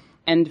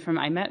 And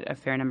I met a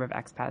fair number of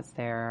expats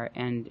there,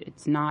 and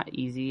it's not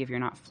easy if you're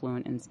not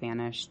fluent in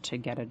Spanish to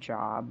get a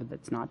job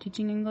that's not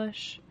teaching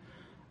English.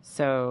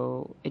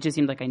 So it just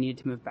seemed like I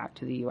needed to move back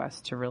to the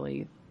U.S. to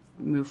really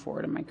move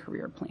forward in my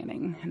career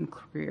planning and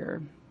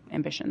career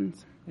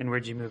ambitions. And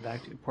where'd you move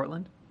back to?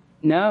 Portland?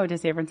 No, to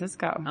San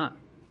Francisco. Ah.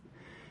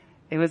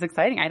 It was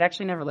exciting. I'd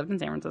actually never lived in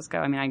San Francisco.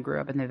 I mean, I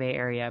grew up in the Bay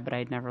Area, but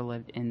I'd never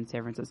lived in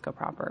San Francisco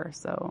proper.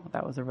 So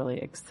that was a really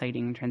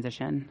exciting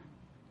transition.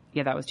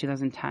 Yeah, that was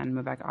 2010.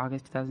 Moved back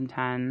August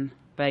 2010.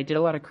 But I did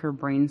a lot of career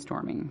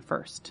brainstorming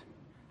first.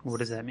 What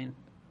does that mean?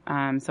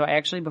 So I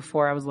actually,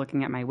 before I was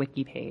looking at my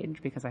wiki page,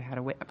 because I had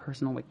a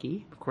personal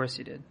wiki. Of course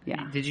you did.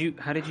 Yeah.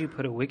 How did you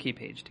put a wiki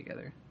page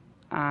together?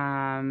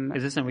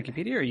 Is this on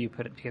Wikipedia, or you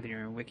put it together in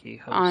your wiki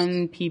host?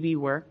 On PB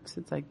Works.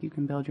 It's like you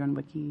can build your own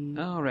wiki.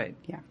 Oh, right.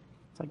 Yeah.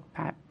 It's like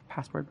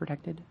password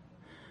protected.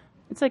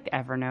 It's like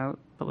Evernote,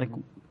 but like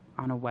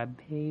on a web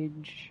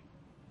page.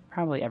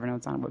 Probably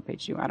Evernote's on a web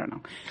page too. I don't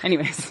know.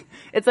 Anyways,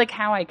 it's like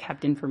how I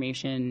kept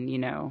information,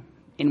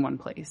 in one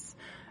place.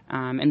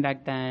 And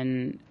back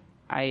then,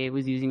 I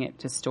was using it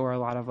to store a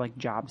lot of like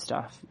job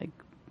stuff, like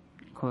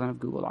equivalent of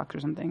Google Docs or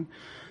something.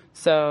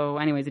 So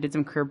anyways, I did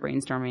some career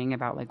brainstorming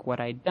about like what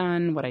I'd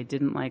done, what I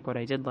didn't like, what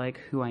I did like,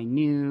 who I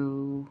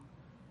knew,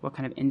 what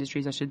kind of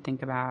industries I should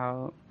think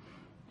about,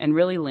 and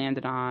really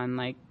landed on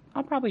like,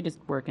 I'll probably just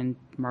work in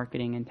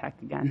marketing and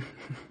tech again.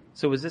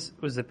 So was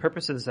the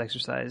purpose of this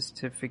exercise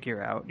to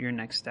figure out your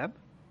next step?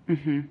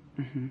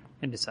 Mm-hmm. Mm-hmm.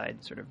 And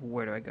decide sort of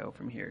where do I go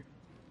from here?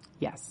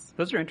 Yes.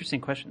 Those are interesting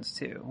questions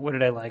too. What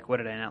did I like? What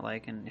did I not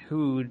like? And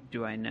who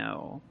do I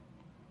know?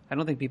 I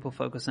don't think people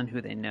focus on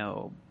who they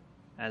know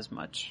as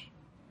much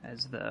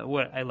as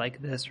what I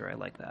like this or I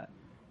like that.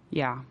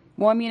 Yeah.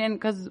 Well, I mean, and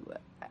because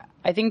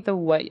I think the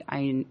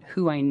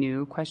who I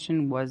knew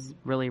question was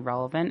really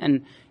relevant.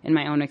 And in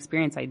my own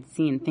experience,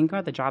 think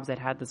about the jobs I'd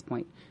had at this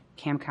point.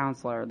 Camp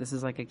counselor. This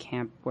is like a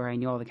camp where I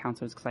knew all the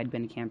counselors because I'd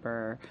been a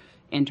camper.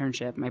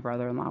 Internship. My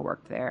brother-in-law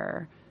worked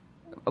there.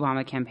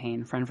 Obama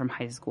campaign. Friend from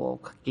high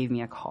school gave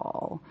me a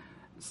call.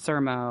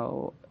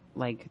 Sermo.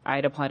 Like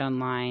I'd applied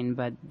online,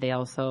 but there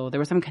was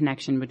some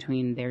connection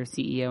between their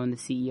CEO and the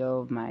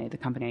CEO of the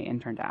company I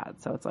interned at.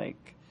 So it's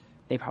like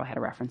they probably had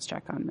a reference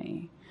check on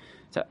me.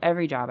 So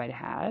every job I'd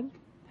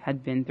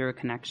had been through a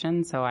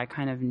connection. So I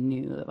kind of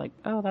knew that like,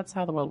 oh, that's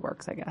how the world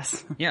works, I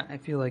guess. Yeah, I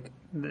feel like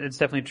it's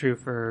definitely true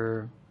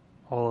for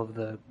all of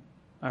the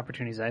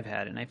opportunities I've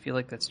had. And I feel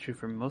like that's true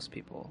for most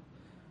people.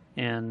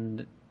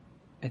 And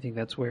I think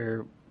that's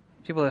where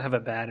people have a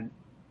bad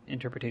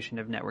interpretation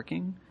of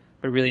networking.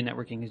 But really,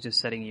 networking is just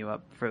setting you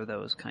up for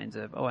those kinds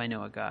of, I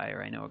know a guy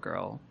or I know a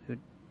girl who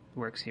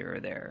works here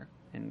or there,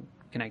 and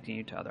connecting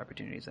you to other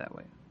opportunities that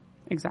way.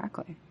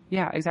 Exactly.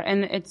 Yeah,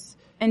 exactly.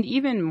 And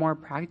even more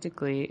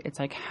practically, it's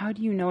like, how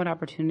do you know what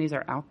opportunities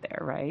are out there,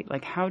 right?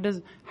 Like, how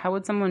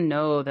would someone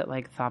know that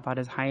like Thoughtbot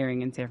is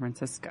hiring in San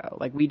Francisco?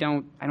 Like, I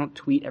don't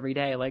tweet every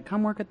day, like,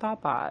 come work at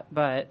Thoughtbot.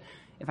 But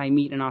if I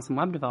meet an awesome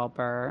web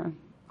developer,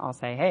 I'll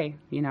say, hey,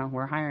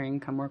 we're hiring,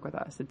 come work with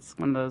us. It's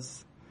one of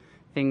those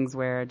things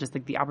where just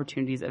like the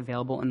opportunities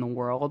available in the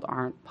world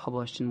aren't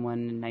published in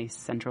one nice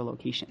central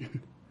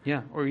location.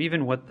 Yeah, or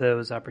even what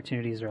those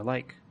opportunities are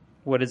like.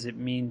 What does it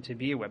mean to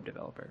be a web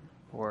developer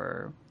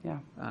or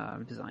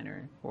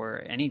designer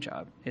or any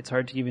job? It's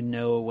hard to even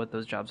know what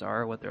those jobs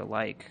are, what they're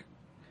like,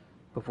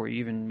 before you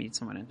even meet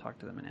someone and talk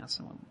to them and ask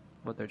someone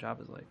what their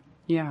job is like.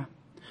 Yeah.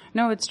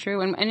 No, it's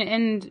true.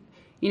 And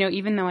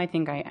even though I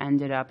think I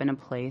ended up in a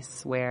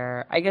place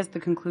where I guess the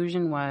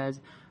conclusion was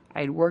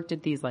I'd worked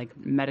at these like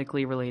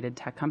medically related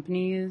tech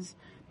companies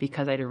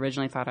because I'd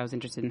originally thought I was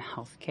interested in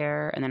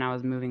healthcare, and then I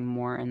was moving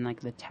more in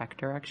like the tech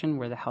direction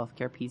where the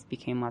healthcare piece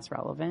became less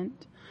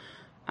relevant.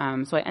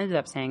 So I ended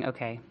up saying,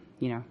 okay,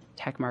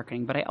 tech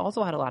marketing, but I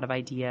also had a lot of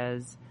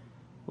ideas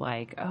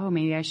like, oh,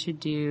 maybe I should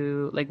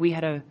do, like we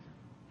had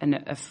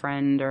a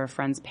friend or a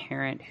friend's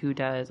parent who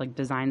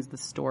designs the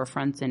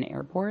storefronts in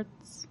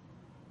airports.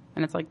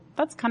 And it's like,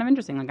 that's kind of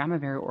interesting. Like I'm a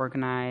very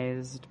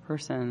organized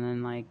person,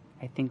 and like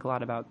I think a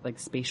lot about like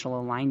spatial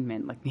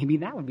alignment. Like maybe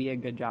that would be a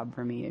good job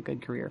for me, a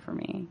good career for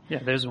me.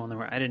 Yeah, there's one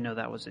where I didn't know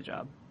that was a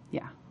job.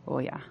 Yeah.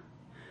 Well, yeah.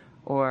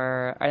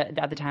 Or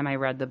at the time I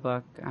read the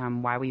book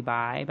Why We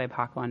Buy by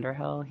Paco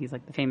Underhill. He's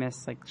like the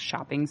famous like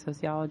shopping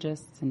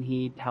sociologist, and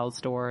he tells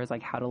stores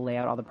like how to lay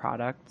out all the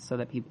products so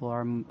that people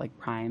are like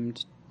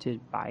primed to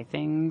buy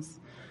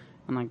things.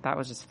 And like that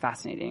was just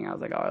fascinating. I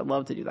was like, oh, I'd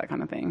love to do that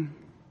kind of thing.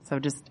 So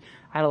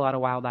I had a lot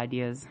of wild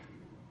ideas,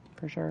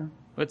 for sure.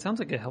 Well, it sounds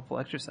like a helpful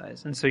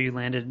exercise. And so you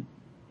landed,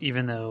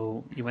 even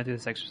though you went through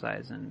this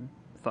exercise and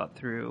thought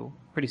through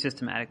pretty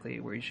systematically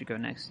where you should go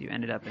next, you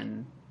ended up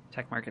in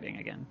tech marketing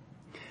again.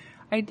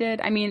 I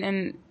did. I mean,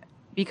 and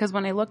because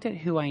when I looked at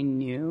who I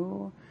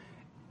knew,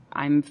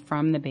 I'm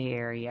from the Bay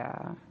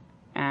Area.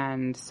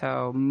 And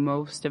so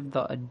most of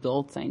the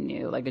adults I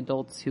knew, like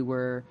adults who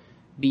were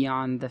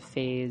beyond the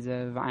phase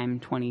of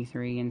I'm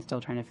 23 and still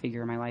trying to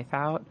figure my life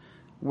out,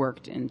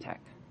 worked in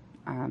tech.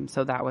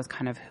 So that was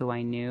kind of who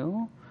I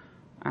knew.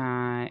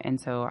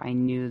 And so I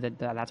knew that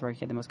that's where I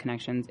had the most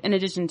connections, in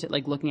addition to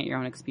like looking at your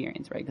own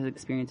experience, right? Because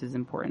experience is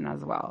important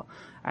as well.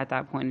 At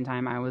that point in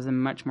time, I was a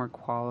much more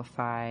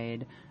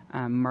qualified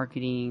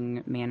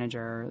marketing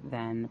manager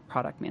than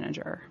product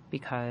manager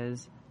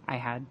because I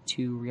had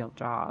two real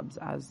jobs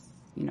as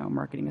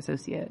marketing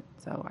associate.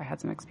 So I had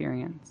some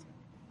experience.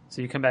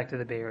 So you come back to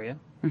the Bay Area,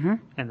 and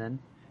then?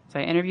 So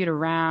I interviewed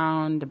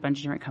around a bunch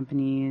of different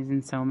companies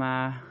in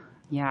Soma.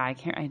 Yeah,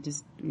 I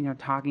just,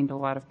 talking to a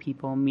lot of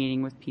people,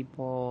 meeting with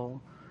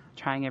people,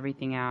 trying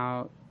everything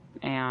out,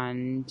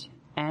 and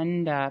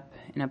end up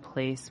in a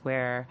place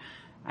where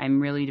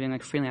I'm really doing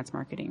like freelance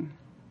marketing.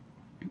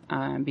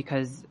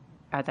 Because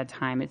at that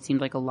time it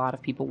seemed like a lot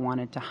of people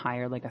wanted to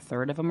hire like a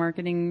third of a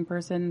marketing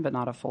person, but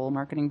not a full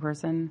marketing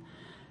person.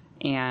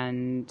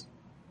 And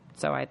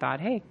so I thought,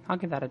 hey, I'll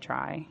give that a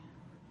try,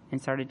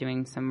 and started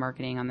doing some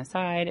marketing on the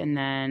side. And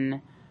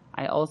then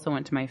I also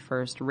went to my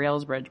first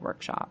Railsbridge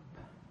workshop,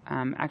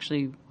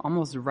 actually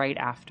almost right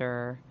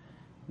after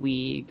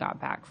we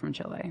got back from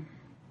Chile.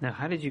 Now,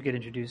 how did you get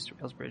introduced to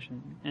Railsbridge,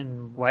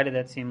 and why did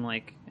that seem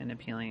like an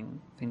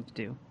appealing thing to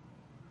do?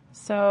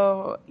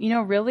 So,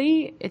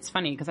 really, it's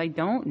funny because I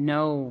don't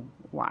know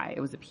why it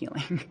was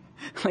appealing.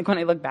 Like when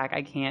I look back,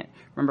 I can't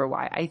remember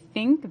why. I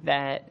think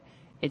that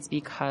it's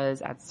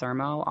because at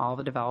Sermo, all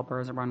the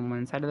developers are on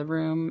one side of the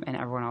room and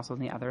everyone else was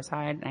on the other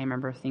side. And I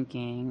remember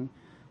thinking,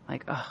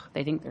 like, oh,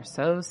 they think they're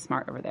so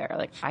smart over there.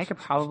 Like, I could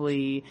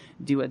probably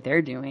do what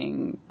they're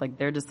doing. Like,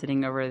 they're just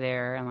sitting over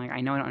there and, like, I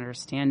know I don't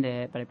understand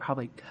it, but I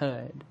probably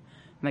could.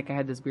 Like, I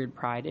had this weird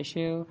pride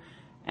issue.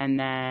 And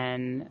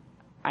then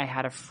I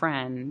had a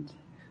friend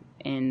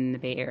in the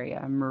Bay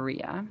Area,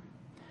 Maria,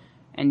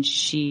 and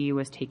she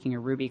was taking a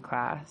Ruby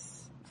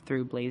class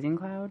through Blazing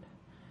Cloud.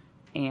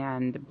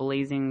 And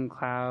Blazing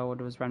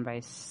Cloud was run by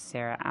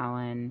Sarah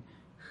Allen,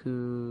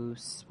 who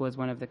was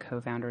one of the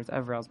co-founders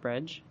of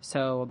Railsbridge.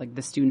 So, like,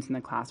 the students in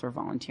the class were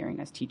volunteering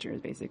as teachers,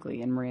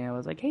 basically. And Maria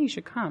was like, hey, you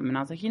should come. And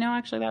I was like,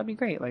 actually, that would be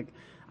great. Like,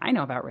 I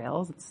know about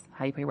Rails. It's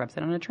how you put your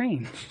website on a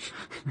train.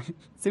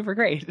 Super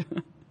great.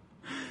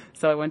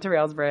 So I went to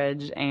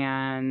Railsbridge,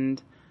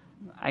 and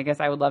I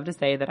guess I would love to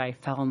say that I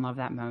fell in love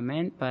that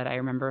moment. But I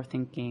remember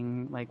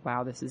thinking, like,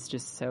 wow, this is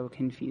just so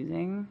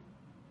confusing.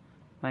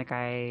 Like,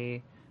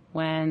 I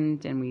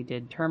went and we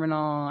did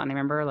terminal, and I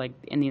remember, like,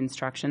 in the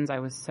instructions I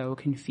was so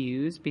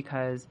confused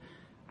because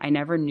I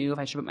never knew if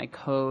I should put my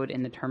code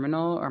in the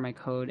terminal or my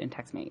code in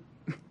TextMate.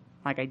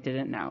 Like, I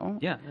didn't know.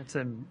 Yeah, that's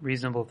a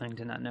reasonable thing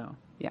to not know.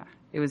 Yeah,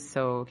 it was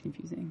so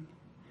confusing.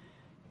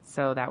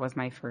 So that was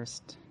my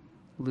first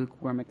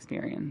lukewarm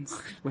experience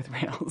with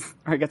Rails,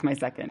 or I guess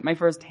my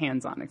first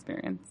hands-on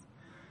experience.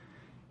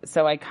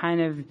 So I kind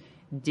of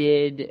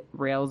did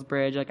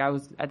Railsbridge. Like,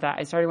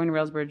 I started going to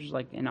Railsbridge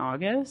like in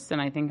August,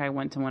 and I think I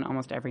went to one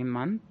almost every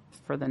month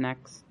for the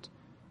next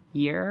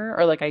year,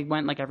 or like I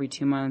went like every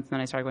 2 months, and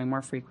then I started going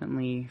more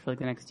frequently for like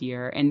the next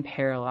year in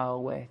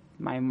parallel with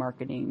my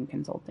marketing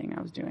consulting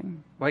I was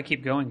doing. Why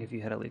keep going if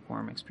you had a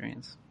lukewarm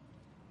experience?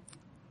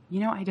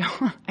 I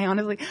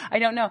honestly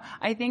don't know.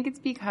 I think it's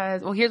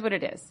because, well, here's what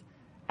it is.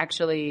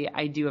 Actually,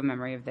 I do have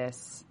memory of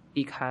this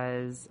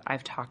because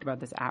I've talked about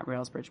this at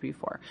Railsbridge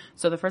before.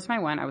 So the first time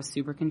I went, I was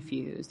super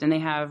confused. And they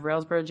have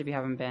Railsbridge, if you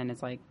haven't been,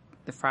 it's like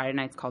the Friday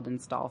night's called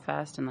Install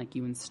Fest, and like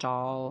you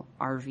install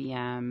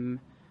RVM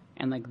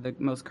and like the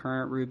most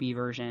current Ruby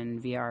version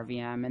via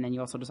RVM, and then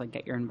you also just like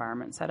get your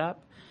environment set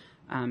up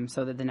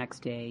so that the next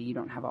day you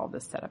don't have all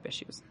this setup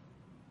issues.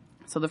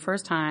 So the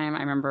first time, I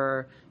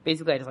remember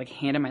basically I just like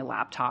handed my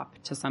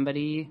laptop to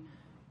somebody,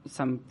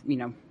 some,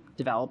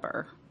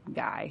 developer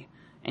guy,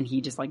 and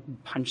he just like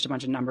punched a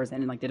bunch of numbers in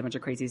and like did a bunch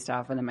of crazy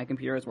stuff, and then my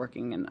computer was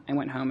working and I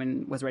went home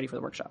and was ready for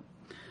the workshop.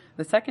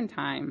 The second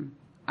time,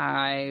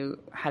 I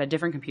had a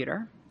different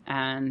computer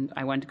and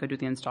I went to go do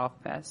the Install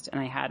Fest, and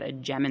I had a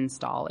gem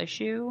install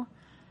issue.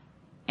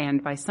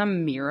 And by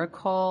some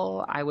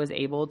miracle, I was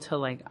able to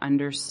like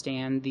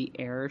understand the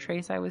error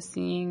trace I was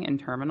seeing in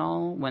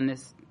terminal when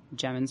this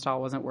gem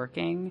install wasn't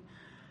working.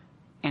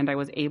 And I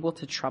was able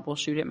to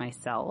troubleshoot it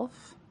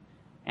myself.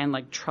 And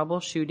like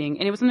troubleshooting,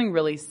 and it was something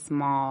really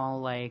small,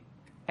 like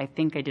I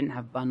think I didn't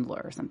have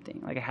bundler or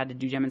something. Like I had to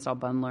do gem install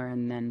bundler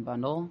and then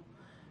bundle.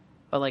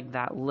 But like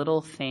that little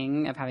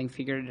thing of having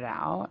figured it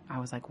out, I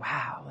was like,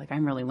 wow, like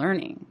I'm really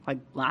learning. Like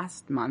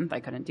last month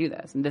I couldn't do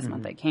this, and this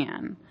month I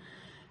can.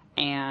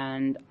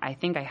 And I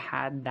think I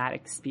had that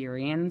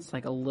experience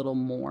like a little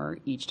more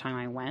each time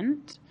I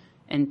went,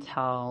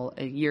 until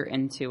a year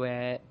into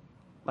it,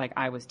 like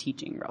I was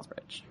teaching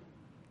Railsbridge.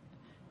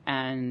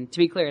 And to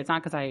be clear, it's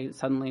not because I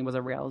suddenly was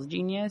a Rails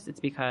genius. It's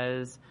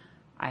because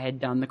I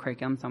had done the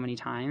curriculum so many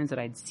times that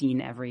I'd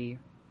seen every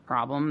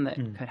problem that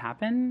could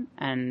happen.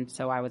 And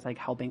so I was like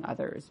helping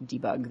others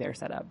debug their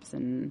setups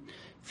and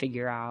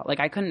figure out, like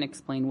I couldn't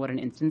explain what an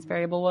instance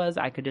variable was.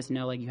 I could just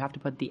know like you have to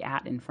put the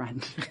 @ in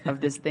front of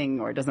this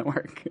thing or it doesn't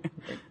work.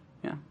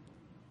 Yeah.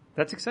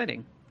 That's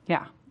exciting.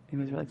 Yeah, it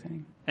was really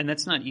exciting. And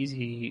that's not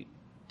easy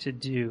to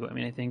do. I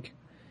mean, I think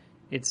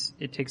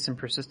it takes some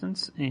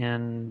persistence,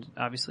 and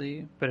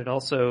obviously, but it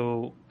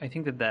also, I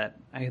think that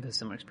I had a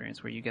similar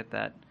experience where you get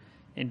that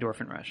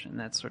endorphin rush, and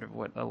that's sort of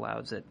what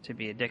allows it to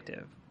be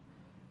addictive,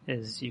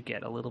 is you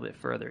get a little bit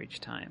further each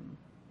time,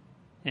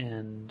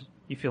 and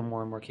you feel more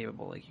and more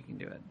capable, like you can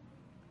do it.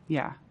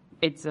 Yeah.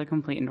 it's a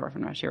complete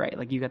endorphin rush. You're right.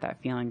 Like, you get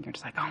that feeling. You're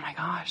just like, oh my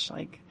gosh.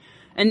 Like,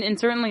 and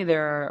certainly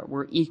there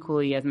were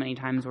equally as many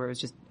times where it was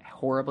just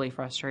horribly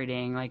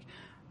frustrating. Like,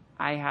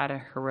 I had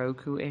a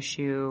Heroku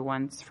issue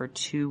once for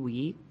 2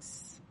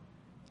 weeks.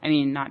 I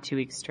mean, not 2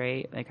 weeks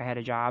straight. Like, I had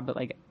a job, but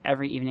like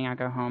every evening I'd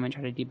go home and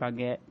try to debug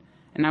it.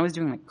 And I was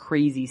doing like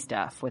crazy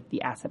stuff with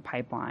the asset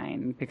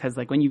pipeline, because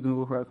like when you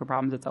Google Heroku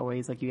problems, it's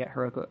always like you get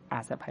Heroku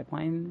asset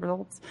pipeline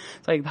results.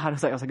 So I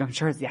thought I was like, I'm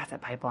sure it's the asset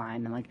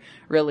pipeline. And like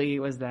really it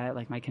was that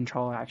like my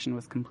control action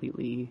was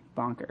completely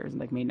bonkers and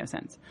like made no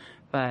sense.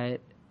 But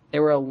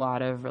there were a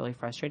lot of really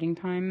frustrating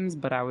times,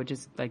 but I would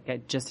just like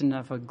get just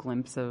enough a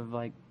glimpse of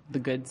like the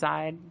good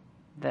side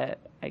that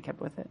I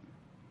kept with it.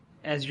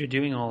 As you're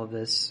doing all of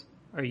this,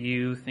 are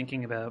you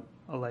thinking about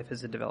a life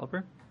as a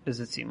developer?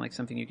 Does it seem like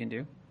something you can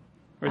do?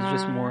 Or is it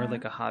just more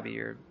like a hobby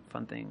or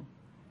fun thing?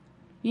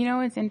 You know,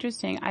 it's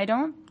interesting. I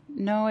don't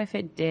know if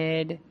it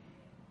did.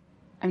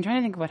 I'm trying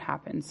to think of what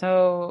happened.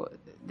 So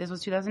this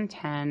was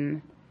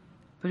 2010.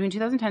 Between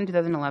 2010 and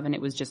 2011,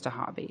 it was just a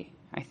hobby,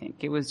 I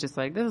think. It was just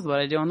like, this is what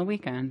I do on the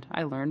weekend.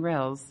 I learned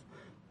Rails.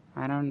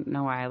 I don't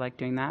know why I like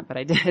doing that, but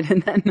I did.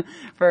 And then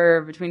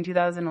for between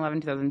 2011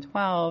 and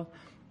 2012,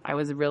 I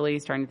was really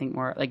starting to think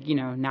more like, you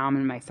know, now I'm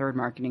in my third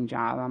marketing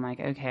job. I'm like,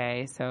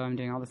 okay, so I'm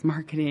doing all this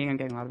marketing. I'm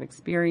getting a lot of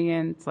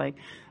experience. Like,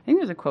 I think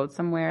there's a quote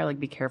somewhere, like,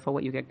 be careful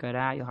what you get good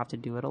at. You'll have to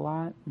do it a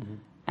lot. Mm-hmm.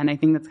 And I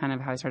think that's kind of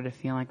how I started to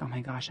feel like, oh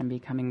my gosh, I'm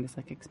becoming this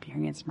like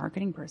experienced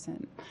marketing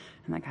person.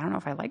 And like, I don't know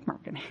if I like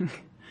marketing.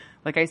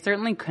 Like, I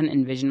certainly couldn't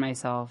envision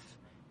myself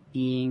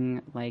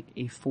being like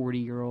a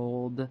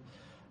 40-year-old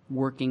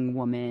working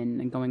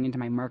woman and going into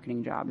my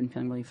marketing job and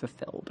feeling really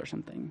fulfilled or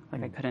something.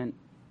 Like, I couldn't.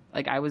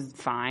 Like, I was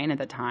fine at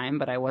the time,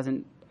 but I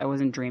wasn't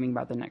dreaming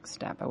about the next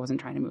step. I wasn't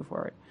trying to move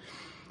forward.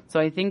 So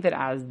I think that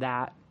as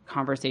that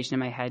conversation in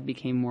my head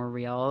became more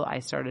real, I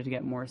started to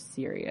get more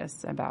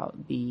serious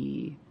about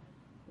the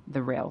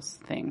Rails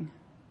thing,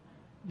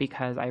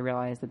 because I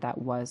realized that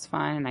was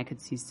fun and I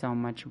could see so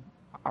much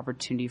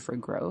opportunity for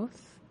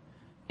growth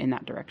in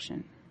that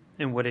direction.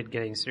 And what did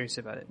getting serious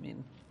about it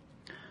mean?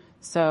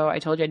 So I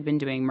told you I'd been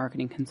doing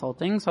marketing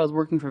consulting. So I was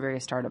working for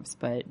various startups,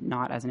 but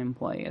not as an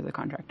employee, as a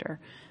contractor.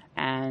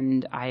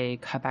 And I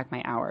cut back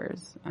my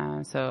hours.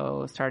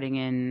 So starting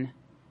in,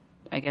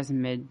 I guess,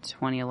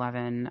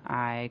 mid-2011,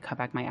 I cut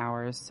back my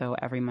hours. So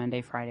every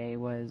Monday, Friday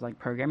was like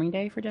programming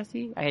day for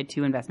Jesse. I had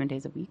 2 investment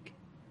days a week.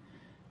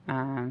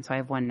 So I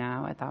have 1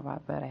 now at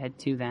Thoughtbot, but I had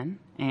 2 then.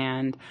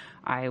 And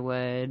I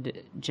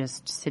would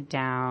just sit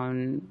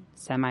down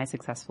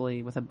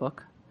semi-successfully with a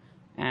book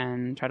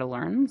and try to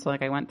learn. So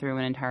like I went through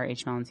an entire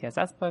HTML and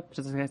CSS book, which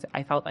is,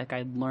 I felt like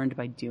I'd learned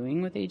by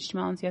doing with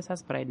HTML and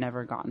CSS, but I'd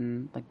never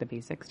gotten like the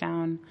basics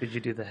down. Did you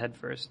do the Head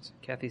First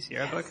Kathy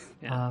Sierra book?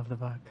 Yeah. Love the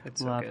book.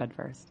 It's so Love good. Head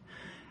First.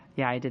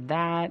 Yeah, I did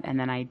that, and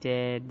then I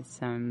did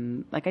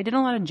I did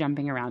a lot of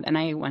jumping around, and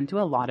I went to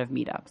a lot of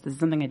meetups. This is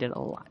something I did a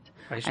lot.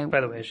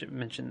 By the way, I should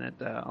mention that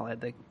I'll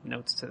add the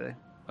notes to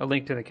a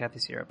link to the Kathy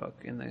Sierra book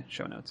in the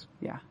show notes.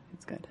 Yeah,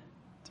 it's good.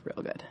 It's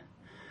real good.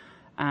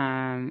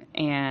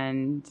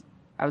 And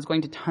I was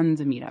going to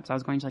tons of meetups. I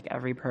was going to like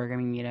every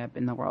programming meetup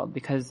in the world,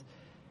 because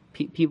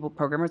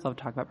programmers love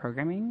to talk about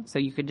programming. So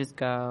you could just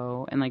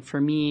go, and like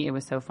for me, it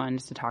was so fun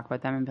just to talk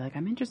about them and be like,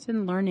 I'm interested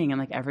in learning. And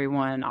like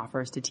everyone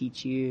offers to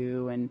teach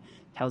you and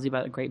tells you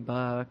about a great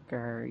book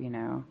or, you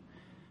know,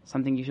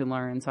 something you should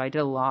learn. So I did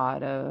a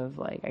lot of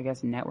like, I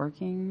guess,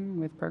 networking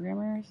with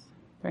programmers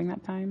during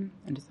that time,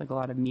 and just like a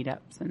lot of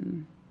meetups.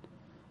 And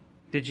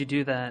did you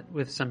do that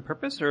with some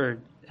purpose? Or,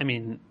 I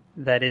mean,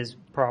 that is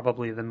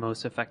probably the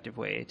most effective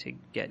way to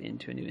get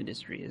into a new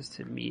industry, is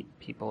to meet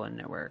people and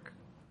network.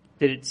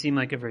 Did it seem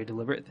like a very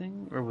deliberate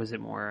thing, or was it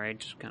more, I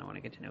just kind of want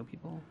to get to know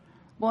people?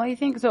 Well, I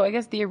think so. I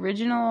guess the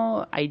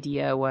original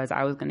idea was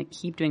I was going to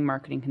keep doing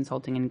marketing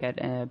consulting and get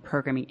a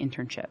programming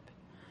internship.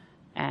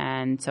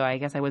 And so I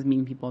guess I was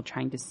meeting people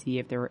trying to see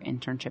if there were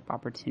internship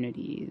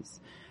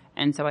opportunities.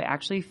 And so I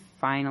actually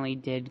finally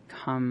did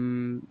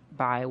come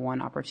by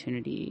one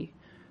opportunity.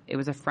 It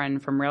was a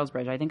friend from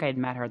Railsbridge. I think I had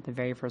met her at the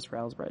very first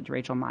Railsbridge,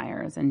 Rachel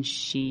Myers, and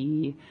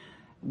she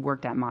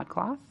worked at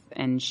ModCloth,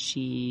 and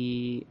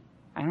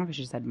I don't know if I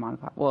should have said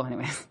ModCloth. Well,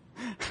 anyways,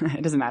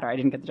 it doesn't matter. I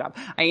didn't get the job.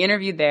 I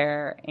interviewed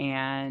there,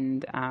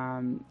 and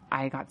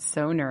I got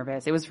so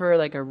nervous. It was for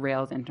like a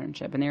Rails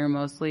internship, and they were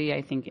mostly,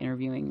 I think,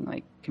 interviewing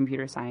like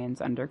computer science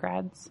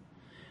undergrads.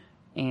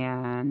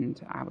 And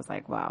I was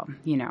like, well,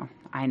 you know,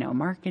 I know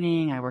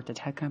marketing. I worked at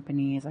tech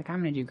companies. Like,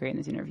 I'm going to do great in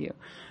this interview.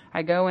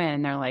 I go in,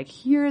 and they're like,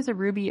 here's a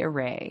Ruby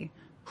array.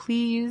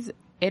 Please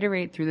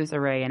iterate through this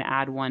array and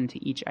add 1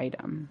 to each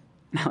item.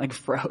 And I like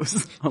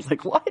froze. I was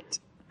like, what?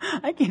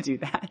 I can't do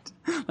that.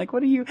 Like,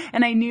 what are you?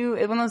 And I knew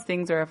it was one of those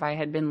things where if I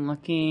had been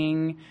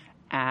looking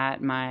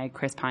at my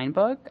Chris Pine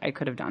book, I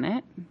could have done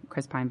it.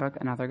 Chris Pine book,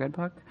 another good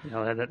book. Yeah,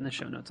 I'll add that in the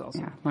show notes also.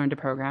 Yeah, Learn to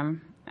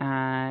Program.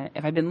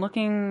 If I'd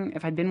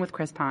been with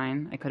Chris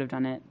Pine, I could have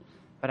done it,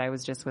 but I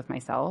was just with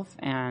myself,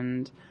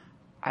 and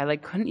I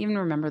like couldn't even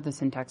remember the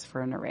syntax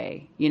for an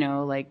array. You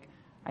know, like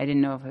I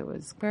didn't know if it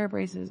was square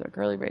braces or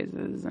curly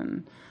braces,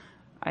 and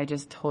I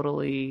just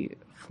totally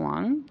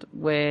flunked,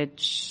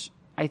 which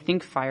I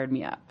think fired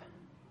me up.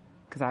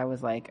 Because I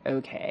was like,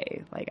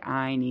 okay, like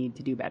I need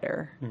to do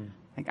better.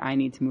 Like I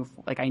need to move,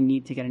 like I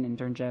need to get an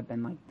internship,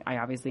 and like I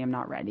obviously am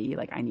not ready.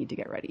 Like I need to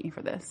get ready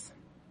for this.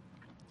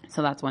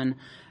 So that's when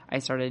I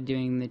started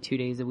doing the 2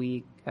 days a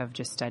week of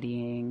just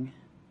studying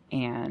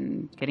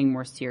and getting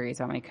more serious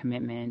about my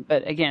commitment.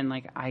 But again,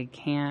 like I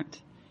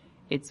can't,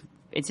 it's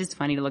just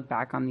funny to look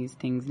back on these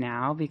things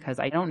now because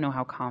I don't know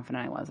how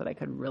confident I was that I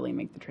could really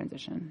make the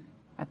transition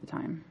at the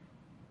time.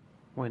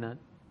 Why not?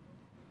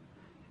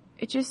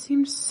 It just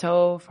seemed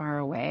so far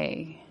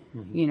away,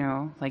 you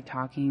know, like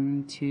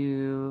talking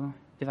to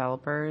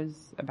developers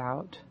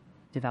about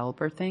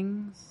developer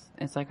things.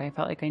 It's like I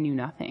felt like I knew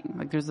nothing.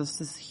 Like there's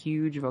this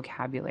huge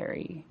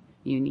vocabulary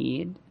you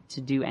need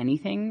to do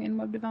anything in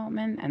web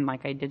development. And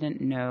like I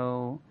didn't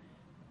know,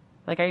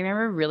 like I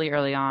remember really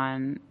early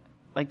on,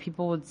 like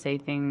people would say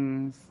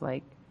things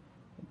like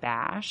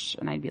bash,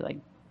 and I'd be like,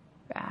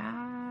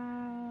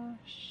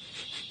 bash?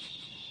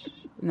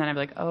 And then I'd be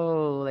like,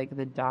 oh, like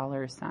the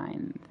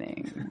 $sign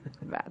thing.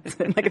 That's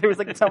like there was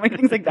like so many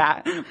things like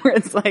that where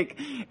it's like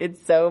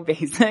it's so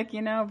basic,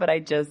 you know, but I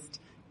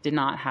just did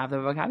not have the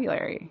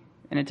vocabulary.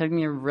 And it took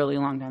me a really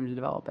long time to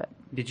develop it.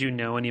 Did you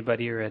know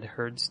anybody or had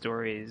heard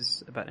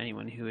stories about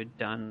anyone who had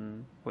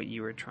done what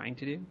you were trying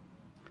to do?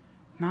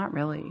 Not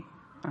really.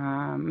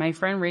 My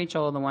friend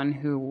Rachel, the one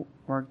who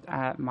worked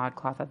at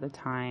ModCloth at the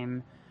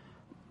time,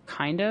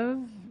 kind of,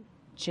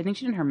 I think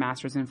she did her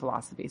master's in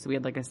philosophy, so we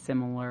had like a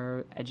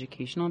similar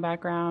educational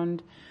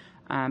background.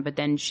 But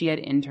then she had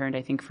interned,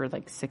 I think, for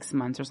like 6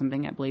 months or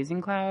something at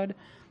Blazing Cloud,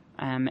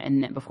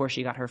 and then before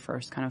she got her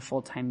first kind of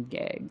full-time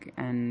gig.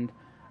 And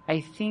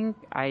I think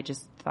I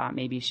just thought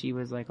maybe she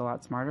was like a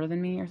lot smarter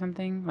than me or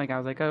something. Like I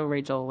was like, oh,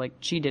 Rachel, like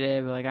she did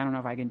it, but like I don't know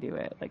if I can do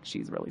it. Like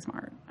she's really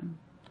smart. And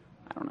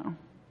I don't know.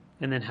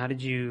 And then how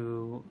did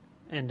you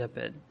end up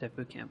at Dev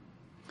Bootcamp?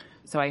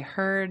 So I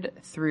heard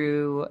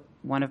through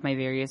one of my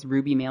various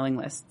Ruby mailing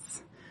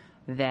lists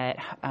that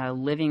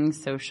Living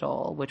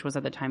Social, which was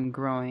at the time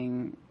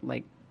growing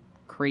like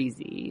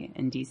crazy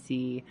in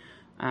DC,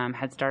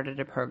 had started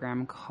a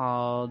program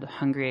called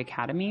Hungry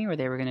Academy, where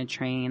they were going to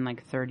train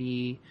like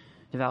 30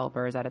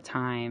 developers at a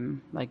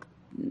time. Like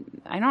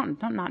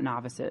not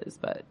novices,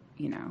 but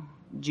you know,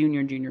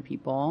 junior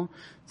people,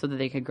 so that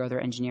they could grow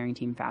their engineering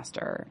team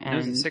faster. And it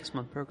was a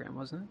 6-month program,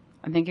 wasn't it?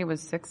 I think it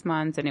was 6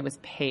 months, and it was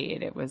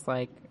paid. It was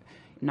like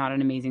not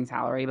an amazing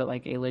salary, but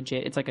like a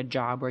legit, it's like a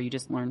job where you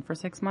just learn for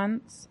 6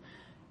 months.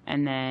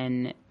 And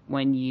then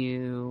when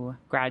you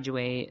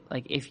graduate,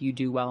 like if you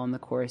do well in the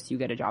course, you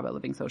get a job at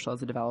Living Social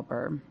as a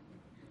developer.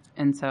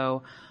 And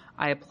so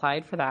I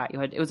applied for that.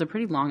 It was a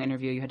pretty long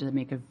interview. You had to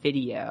make a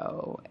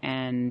video,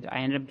 and I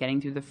ended up getting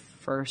through the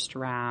first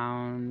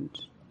round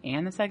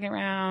and the second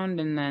round,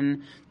 and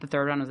then the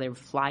third round was they would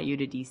fly you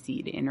to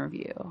DC to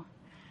interview.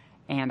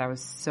 And I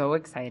was so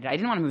excited. I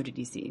didn't want to move to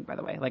DC, by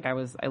the way. Like I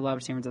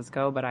loved San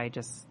Francisco, but I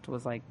just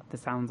was like,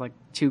 this sounds like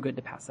too good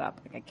to pass up.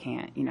 Like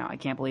I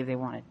can't believe they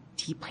want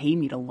to pay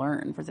me to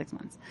learn for 6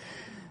 months.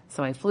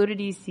 So I flew to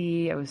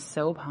DC. I was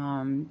so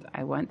pumped.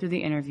 I went through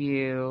the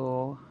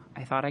interview.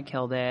 I thought I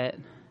killed it.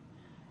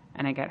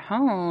 And I got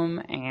home,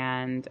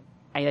 and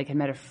I like had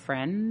met a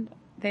friend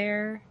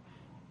there.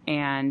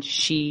 And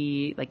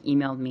she like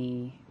emailed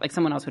me, like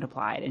someone else who'd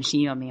applied, and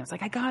she emailed me. I was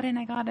like, I got in.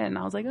 And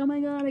I was like, oh my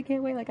God, I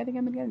can't wait. Like, I think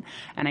I'm going to get in.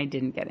 And I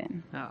didn't get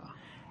in. Oh.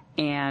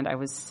 And I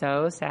was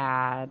so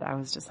sad. I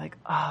was just like,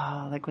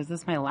 oh, like, was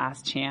this my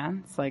last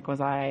chance? Like, was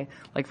I,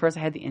 like, first I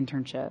had the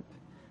internship,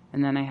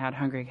 and then I had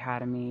Hungry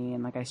Academy,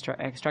 and like I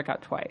struck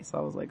out twice. So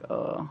I was like,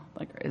 oh,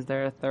 like, is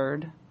there a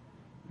third?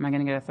 Am I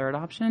going to get a third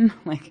option?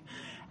 Like,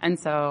 and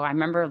so I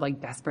remember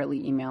like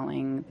desperately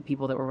emailing the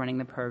people that were running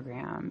the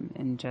program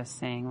and just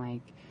saying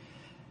like,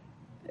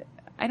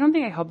 I don't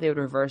think I hoped they would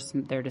reverse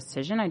their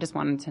decision. I just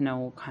wanted to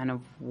know kind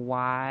of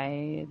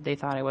why they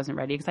thought I wasn't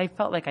ready, because I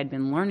felt like I'd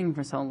been learning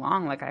for so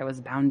long, like I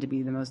was bound to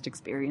be the most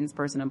experienced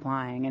person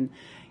applying. And,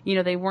 you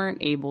know, they weren't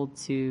able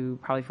to,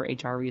 probably for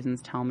HR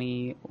reasons, tell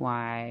me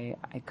why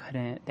I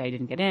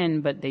didn't get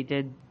in, but they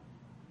did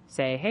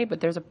say, hey,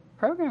 but there's a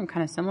program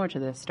kind of similar to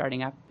this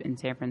starting up in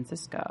San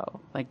Francisco.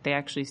 Like they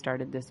actually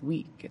started this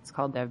week. It's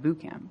called Dev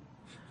Bootcamp.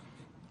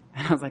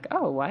 And I was like,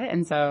 oh, what?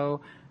 And so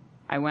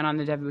I went on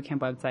the Dev Bootcamp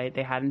website.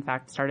 They had, in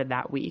fact, started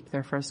that week,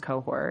 their first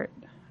cohort.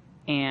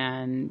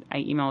 And I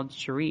emailed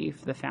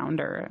Sharif, the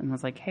founder, and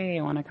was like, hey,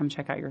 I want to come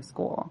check out your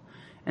school.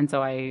 And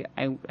so I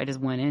just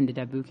went into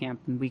Dev Bootcamp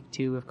in week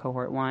 2 of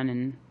cohort 1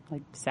 and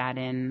like sat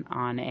in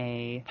on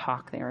a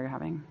talk they were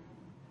having.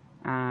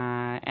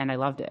 And I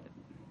loved it.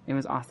 It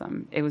was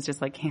awesome. It was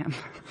just like camp.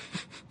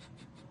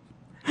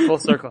 Full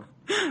circle.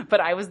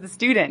 But I was the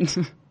student.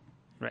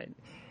 Right.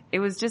 It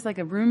was just like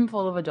a room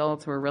full of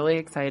adults who were really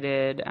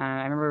excited.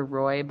 I remember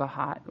Roy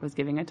Bahat was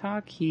giving a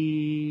talk.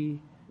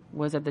 He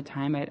was at the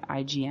time at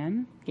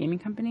IGN gaming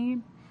company,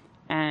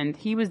 and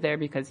he was there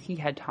because he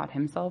had taught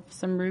himself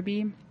some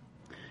Ruby,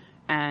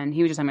 and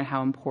he was just talking about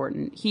how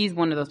important. He's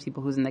one of those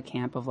people who's in the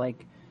camp of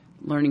like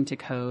learning to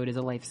code is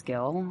a life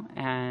skill,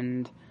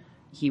 and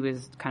he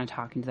was kind of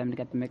talking to them to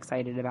get them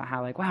excited about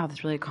how like, wow,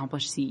 this really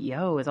accomplished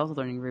CEO is also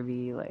learning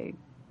Ruby. Like,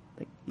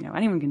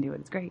 anyone can do it.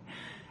 It's great.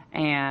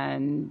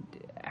 And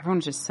everyone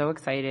was just so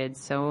excited,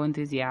 so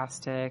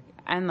enthusiastic.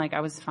 And like,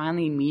 I was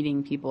finally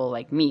meeting people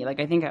like me. Like,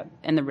 I think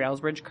in the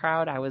RailsBridge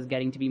crowd, I was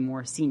getting to be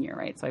more senior,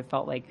 right? So I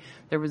felt like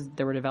there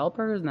were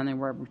developers and then there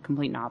were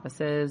complete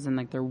novices, and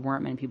like, there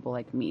weren't many people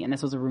like me. And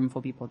this was a room full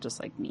of people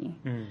just like me.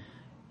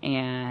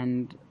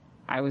 And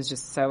I was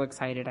just so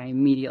excited. I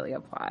immediately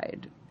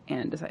applied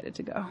and decided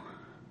to go.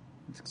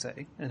 That's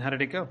exciting. And how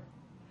did it go?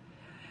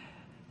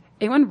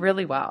 It went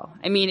really well.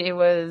 I mean,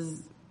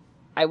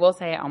 I will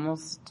say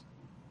almost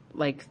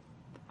like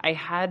I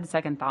had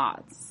second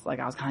thoughts. Like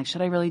I was kind of like,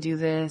 should I really do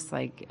this?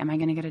 Like, am I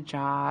going to get a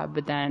job?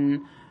 But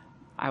then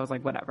I was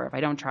like, whatever. If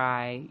I don't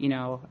try,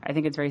 I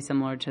think it's very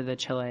similar to the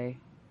Chile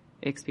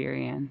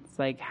experience.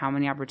 Like, how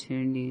many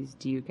opportunities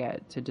do you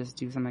get to just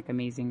do some like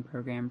amazing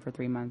program for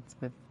 3 months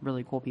with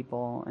really cool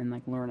people and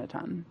like learn a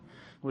ton?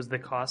 Was the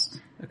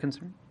cost a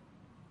concern?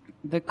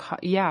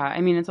 Yeah,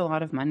 I mean, it's a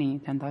lot of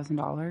money,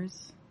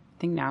 $10,000. I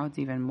think now it's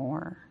even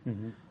more.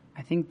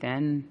 I think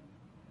then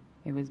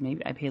it was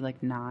maybe I paid like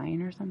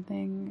 $9,000 or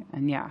something.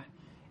 And yeah,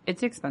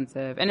 it's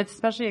expensive. And it's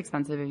especially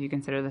expensive if you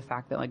consider the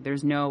fact that like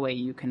there's no way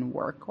you can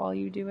work while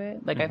you do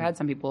it. Like I've had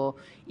some people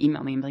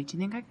email me and be like, do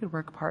you think I could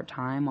work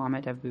part-time while I'm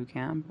at Dev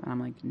Bootcamp? And I'm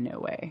like, no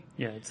way.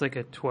 Yeah, it's like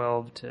a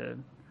 12 to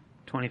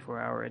 24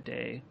 hour a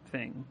day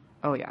thing.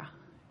 Oh yeah,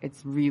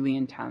 it's really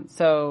intense.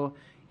 So,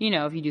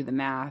 if you do the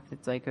math,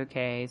 it's like,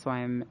 okay, so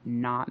I'm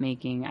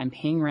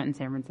paying rent in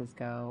San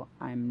Francisco,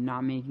 I'm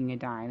not making a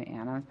dime,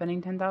 and I'm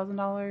spending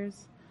 $10,000.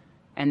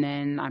 And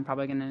then I'm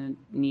probably going to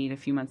need a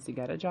few months to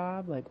get a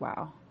job. Like,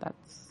 wow,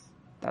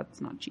 that's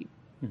not cheap.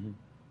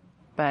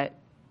 But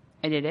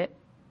I did it.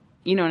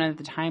 And at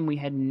the time we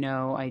had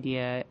no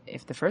idea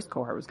if the first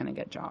cohort was going to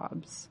get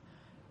jobs.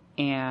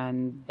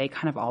 And they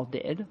kind of all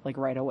did, like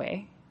right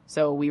away.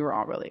 So we were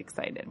all really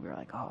excited. We were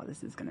like, oh,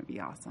 this is going to be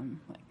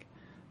awesome. Like,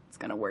 it's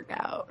going to work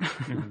out.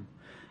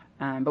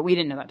 But we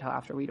didn't know that till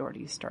after we'd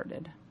already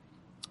started.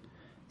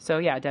 So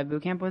yeah, Dev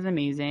Bootcamp was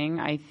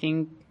amazing. I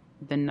think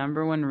the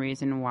number one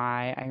reason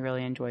why I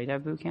really enjoy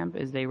Dev Bootcamp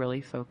is they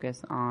really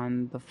focus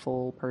on the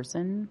full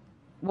person.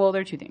 Well,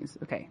 there are two things.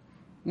 Okay.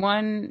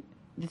 One,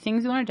 the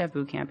things you learn at Dev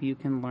Bootcamp you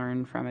can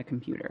learn from a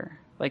computer.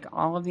 Like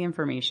all of the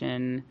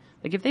information,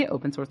 like if they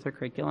open source their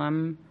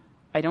curriculum,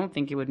 I don't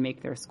think it would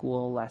make their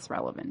school less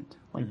relevant.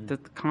 Like the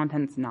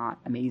content's not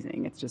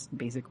amazing. It's just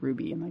basic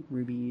Ruby, and like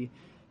Ruby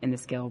in the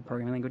Scale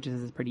programming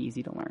languages is pretty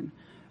easy to learn.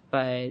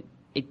 But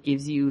it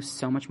gives you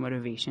so much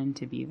motivation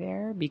to be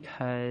there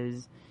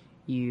because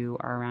you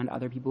are around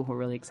other people who are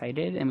really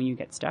excited, and when you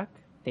get stuck,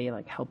 they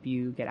like help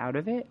you get out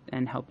of it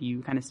and help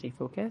you kind of stay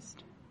focused.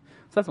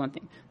 So that's one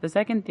thing. The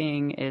second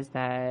thing is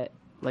that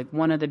like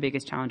one of the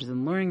biggest challenges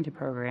in learning to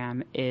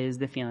program is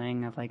the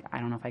feeling of like, I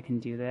don't know if I can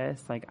do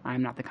this. Like,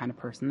 I'm not the kind of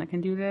person that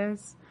can do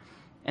this.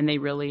 And they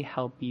really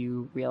help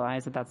you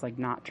realize that that's like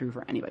not true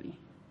for anybody.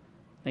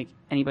 Like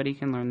anybody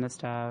can learn this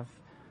stuff.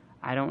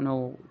 I don't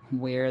know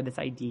where this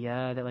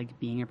idea that like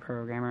being a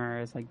programmer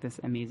is like this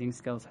amazing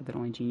skill set that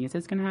only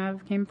geniuses can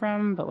have came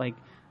from, but like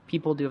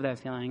people do have that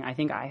feeling. I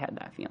think I had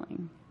that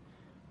feeling.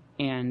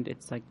 And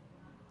it's like,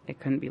 it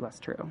couldn't be less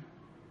true.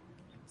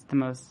 It's the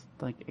most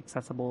like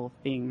accessible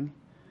thing.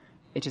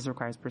 It just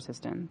requires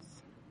persistence.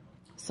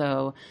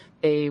 So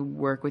they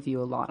work with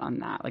you a lot on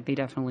that. Like they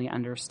definitely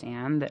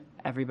understand that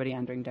everybody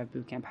entering Dev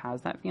Bootcamp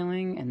has that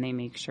feeling, and they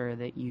make sure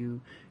that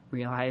you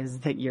realize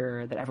that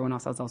everyone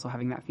else is also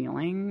having that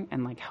feeling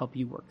and like help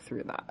you work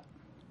through that.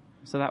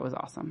 So that was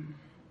awesome.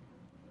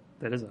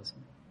 That is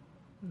awesome.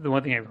 The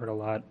one thing I've heard a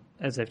lot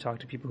as I've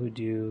talked to people who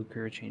do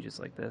career changes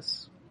like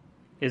this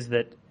is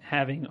that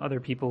having other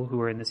people who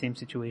are in the same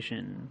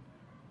situation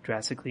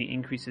drastically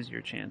increases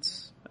your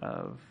chance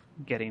of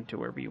getting to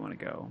wherever you want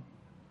to go.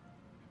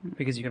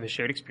 Because you have a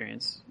shared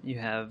experience, you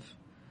have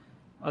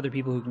other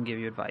people who can give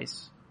you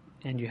advice,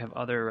 and you have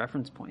other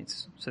reference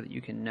points so that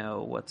you can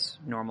know what's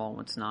normal and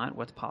what's not,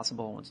 what's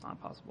possible and what's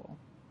not possible.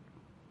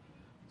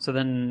 So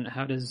then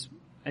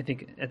I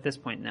think at this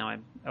point now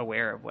I'm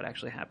aware of what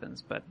actually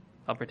happens, but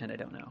I'll pretend I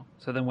don't know.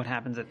 So then what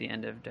happens at the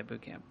end of Dev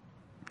Bootcamp?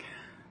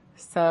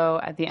 So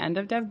at the end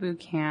of Dev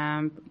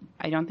Bootcamp,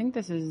 I don't think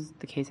this is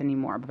the case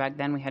anymore, but back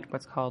then we had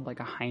what's called like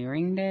a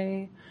hiring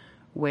day,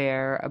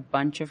 where a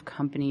bunch of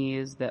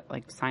companies that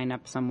like sign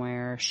up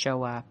somewhere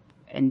show up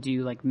and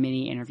do like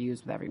mini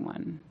interviews with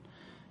everyone.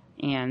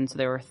 And so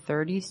there were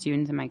 30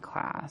 students in my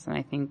class, and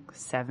I think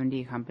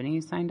 70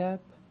 companies signed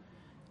up.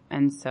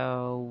 And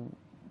so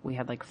we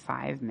had like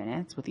 5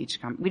 minutes with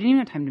each company. We didn't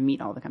even have time to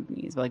meet all the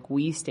companies, but like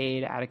we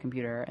stayed at a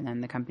computer, and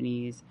then the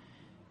companies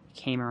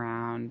came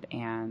around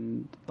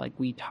and like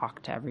we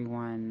talked to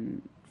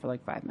everyone for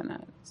like 5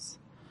 minutes.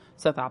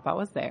 So ThoughtBot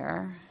was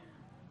there.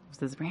 It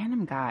was this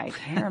random guy. I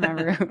can't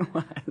remember who it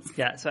was.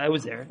 Yeah, so I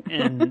was there,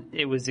 and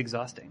it was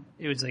exhausting.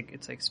 It's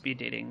like speed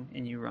dating,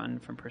 and you run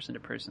from person to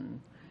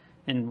person.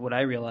 And what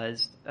I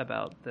realized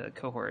about the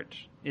cohort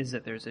is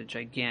that there's a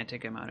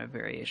gigantic amount of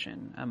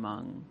variation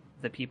among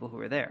the people who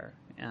are there.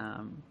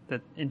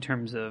 That in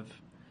terms of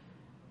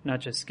not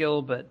just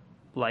skill, but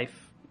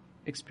life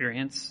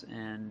experience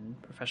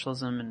and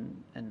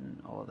professionalism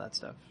and all of that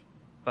stuff.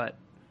 But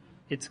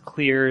it's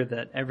clear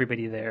that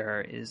everybody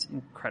there is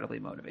incredibly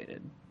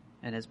motivated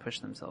and has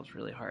pushed themselves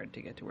really hard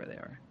to get to where they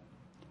are.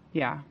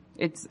 Yeah.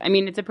 It's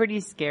a pretty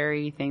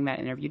scary thing, that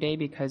interview day,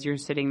 because you're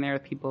sitting there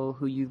with people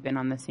who you've been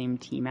on the same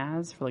team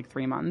as for like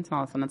 3 months, and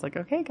all of a sudden it's like,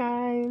 okay,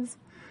 guys,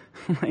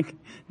 like,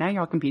 now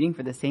you're all competing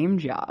for the same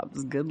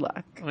jobs. Good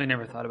luck. Well, I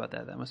never thought about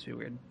that. That must be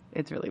weird.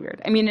 It's really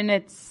weird. And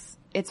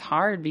it's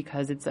hard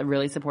because it's a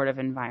really supportive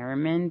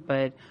environment,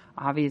 but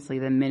obviously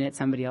the minute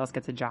somebody else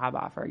gets a job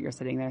offer, you're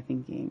sitting there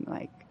thinking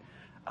like,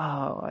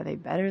 oh, are they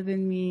better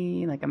than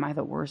me? Like, am I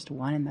the worst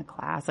one in the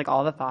class? Like,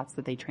 all the thoughts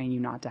that they train you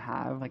not to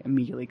have, like,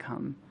 immediately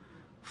come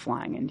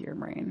flying into your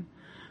brain.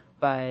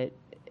 But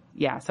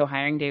yeah, so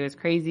hiring day was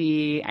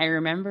crazy. I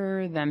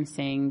remember them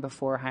saying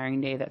before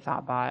hiring day that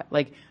Thoughtbot,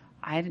 like,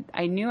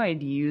 I knew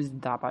I'd used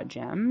Thoughtbot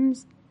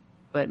Gems,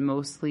 but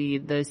mostly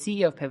the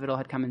CEO of Pivotal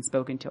had come and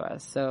spoken to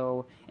us.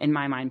 So in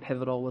my mind,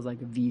 Pivotal was like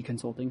the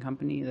consulting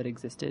company that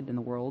existed in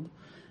the world.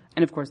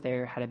 And of course, they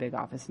had a big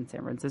office in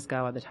San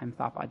Francisco. At the time,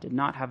 Thoughtbot did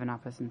not have an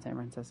office in San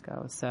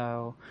Francisco.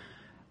 So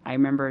I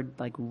remember,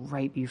 like,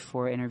 right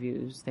before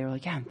interviews, they were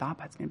like, yeah, and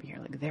Thoughtbot's going to be here.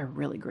 Like, they're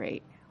really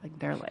great. Like,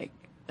 they're like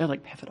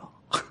Pivotal.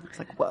 It's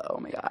like, whoa, oh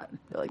my God.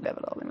 They're like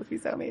Pivotal. They must be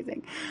so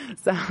amazing.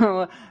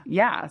 So,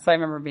 yeah. So I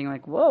remember being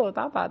like, whoa,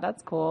 Thoughtbot,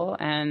 that's cool.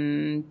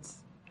 And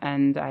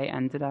I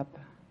ended up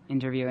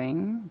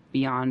interviewing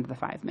beyond the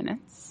 5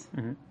 minutes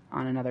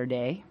on another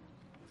day.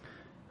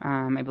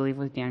 I believe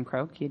with Dan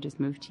Croak. He had just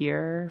moved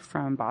here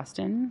from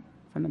Boston,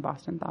 from the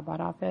Boston Thoughtbot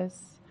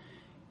office.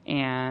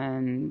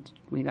 And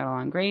we got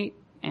along great.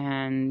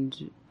 And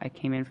I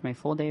came in for my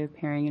full day of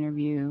pairing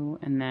interview.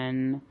 And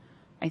then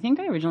I think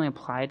I originally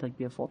applied like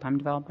be a full-time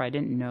developer. I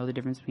didn't know the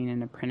difference between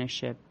an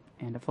apprenticeship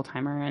and a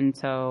full-timer. And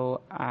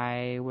so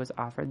I was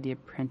offered the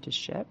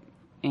apprenticeship.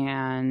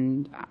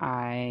 And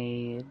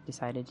I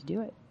decided to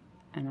do it.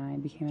 And I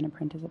became an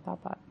apprentice at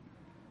Thoughtbot.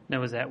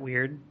 Now, was that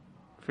weird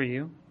for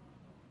you?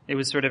 It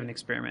was sort of an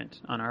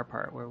experiment on our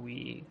part where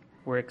we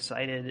were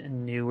excited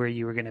and knew where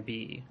you were going to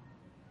be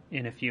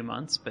in a few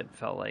months, but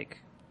felt like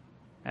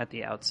at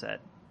the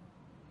outset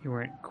you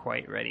weren't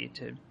quite ready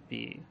to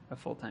be a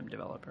full-time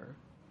developer.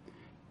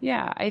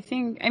 Yeah, I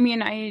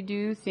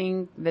do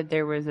think that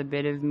there was a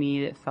bit of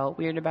me that felt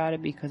weird about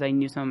it because I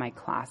knew some of my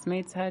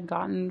classmates had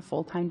gotten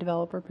full-time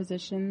developer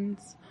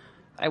positions.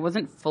 I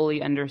wasn't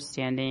fully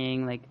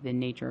understanding, like, the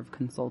nature of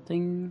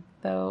consulting,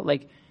 though.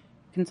 Like,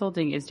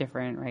 consulting is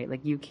different, right?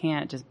 Like, you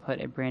can't just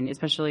put a brand,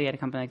 especially at a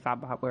company like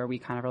Thoughtbot where we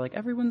kind of are like,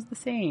 everyone's the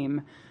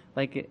same.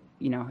 Like,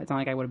 you know, it's not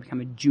like I would have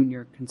become a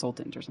junior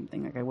consultant or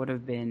something. Like, I would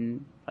have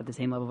been at the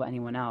same level of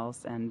anyone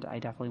else, and I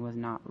definitely was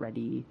not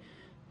ready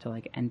to,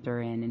 like,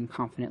 enter in and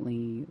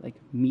confidently, like,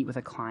 meet with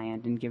a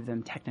client and give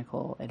them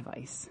technical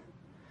advice.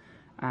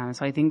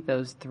 So I think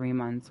those 3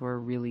 months were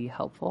really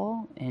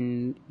helpful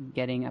in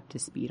getting up to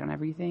speed on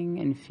everything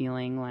and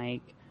feeling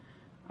like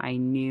I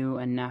knew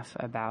enough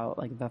about,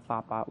 like, the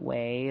Thoughtbot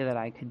way that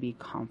I could be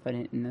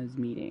confident in those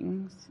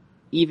meetings,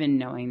 even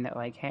knowing that,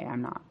 like, hey,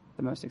 I'm not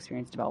the most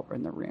experienced developer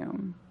in the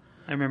room.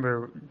 I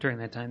remember during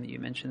that time that you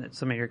mentioned that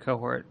some of your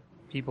cohort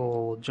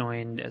people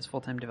joined as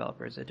full-time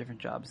developers at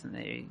different jobs and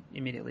they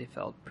immediately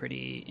felt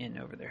pretty in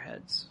over their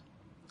heads.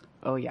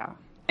 Oh, yeah.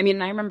 I mean,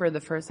 I remember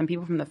some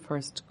people from the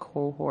first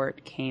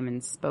cohort came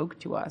and spoke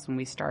to us when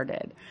we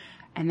started.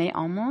 And they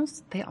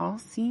all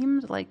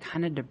seemed like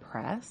kind of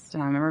depressed.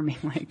 And I remember being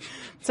like,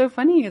 so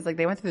funny is like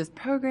they went through this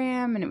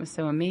program and it was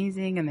so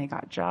amazing and they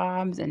got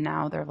jobs and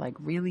now they're like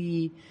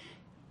really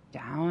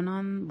down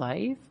on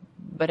life.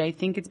 But I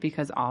think it's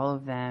because all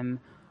of them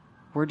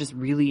were just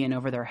really in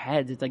over their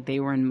heads. It's like they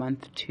were in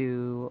month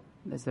 2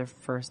 as their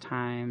first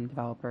time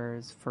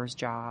developers, first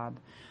job,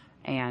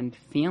 and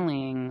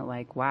feeling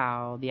like,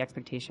 wow, the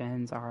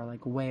expectations are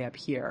like way up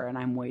here and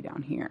I'm way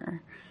down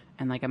here.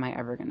 And like, am I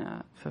ever going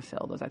to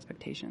fulfill those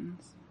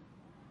expectations?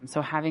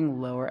 So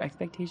having lower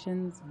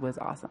expectations was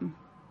awesome.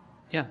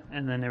 Yeah,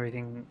 and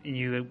then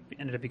you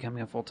ended up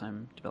becoming a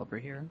full-time developer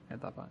here at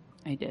Thoughtbot.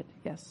 I did,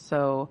 yes.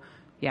 So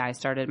yeah, I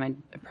started my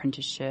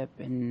apprenticeship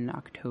in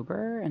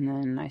October and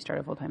then I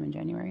started full-time in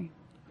January.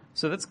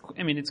 So it's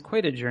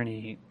quite a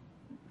journey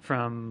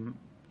from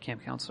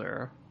camp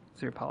counselor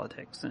through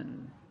politics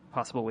and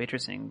possible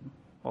waitressing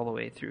all the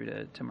way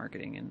through to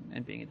marketing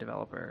and being a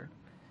developer.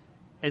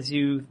 As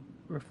you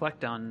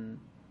reflect on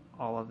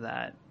all of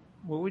that,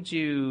 what would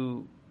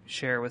you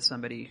share with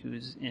somebody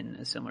who's in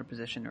a similar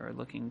position or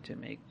looking to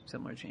make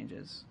similar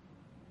changes?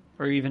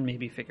 Or even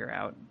maybe figure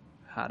out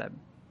how to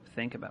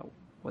think about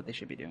what they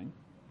should be doing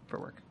for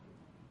work?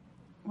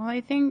 Well,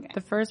 I think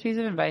the first piece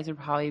of advice would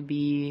probably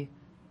be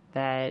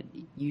that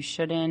you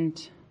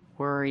shouldn't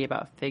worry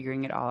about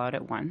figuring it all out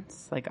at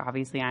once. Like,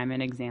 obviously, I'm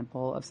an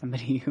example of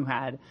somebody who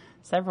had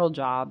several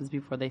jobs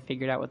before they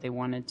figured out what they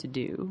wanted to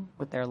do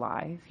with their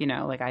life. You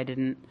know, like, I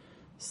didn't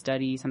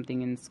study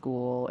something in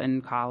school,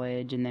 in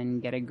college, and then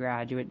get a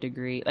graduate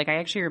degree. Like, I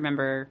actually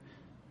remember,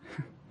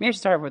 maybe I should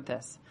start with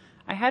this.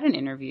 I had an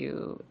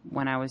interview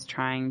when I was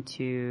trying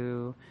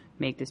to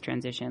make this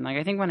transition. Like,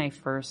 I think when I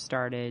first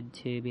started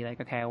to be like,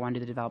 okay, I want to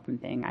do the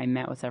development thing, I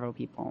met with several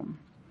people.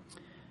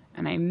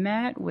 And I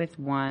met with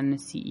one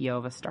CEO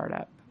of a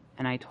startup,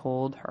 and I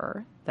told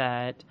her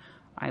that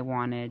I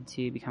wanted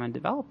to become a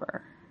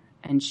developer.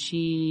 And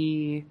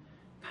she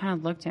kind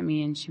of looked at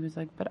me and she was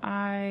like, but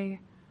I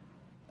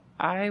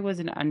was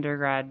an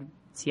undergrad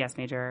CS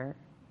major.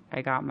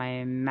 I got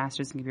my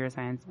master's in computer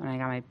science and I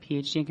got my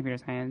PhD in computer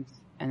science,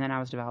 and then I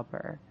was a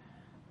developer.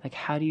 Like,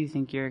 how do you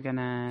think you're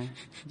gonna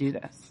do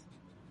this?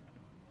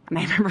 And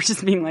I remember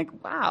just being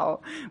like, wow,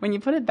 when you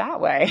put it that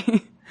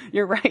way,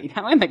 you're right.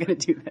 How am I going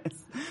to do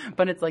this?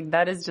 But it's like,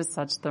 that is just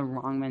such the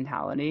wrong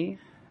mentality.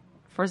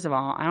 First of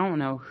all, I don't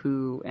know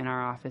who in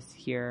our office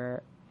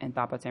here in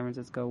ThoughtBot San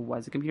Francisco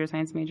was a computer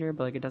science major,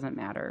 but like, it doesn't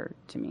matter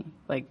to me.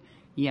 Like,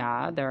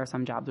 yeah, there are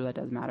some jobs where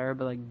that does matter,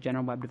 but like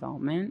general web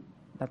development,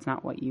 that's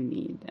not what you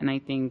need. And I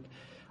think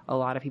a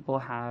lot of people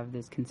have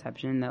this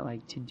conception that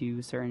like to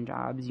do certain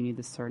jobs, you need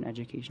this certain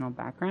educational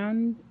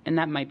background. And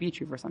that might be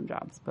true for some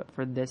jobs, but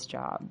for this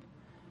job,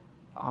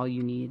 all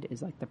you need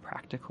is like the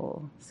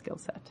practical skill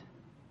set.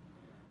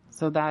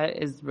 So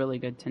that is really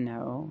good to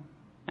know.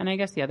 And I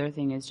guess the other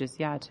thing is just,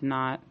 to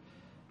not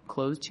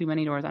close too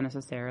many doors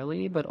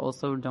unnecessarily, but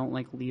also don't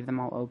like leave them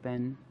all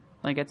open.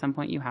 Like at some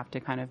point you have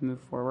to kind of move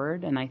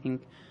forward. And I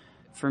think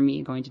for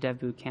me, going to Dev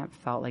Bootcamp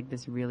felt like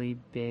this really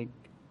big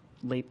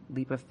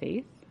leap of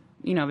faith.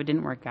 You know, if it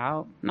didn't work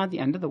out, not the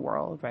end of the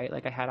world, right?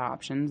 Like I had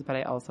options, but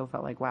I also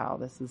felt like, wow,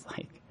 this is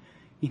like,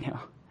 you know,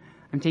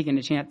 I'm taking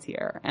a chance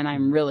here. And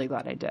I'm really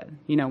glad I did.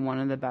 You know, one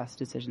of the best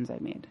decisions I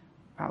made,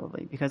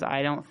 probably, because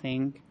I don't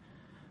think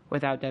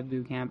without Dev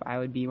Bootcamp, I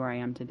would be where I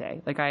am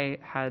today. Like I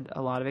had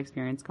a lot of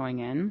experience going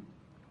in,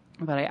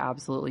 but I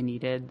absolutely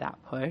needed that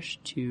push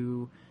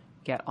to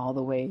get all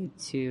the way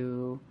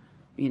to,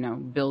 you know,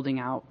 building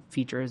out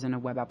features in a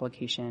web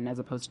application as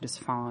opposed to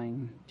just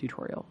following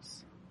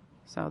tutorials.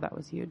 So that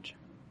was huge.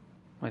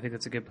 Well, I think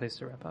that's a good place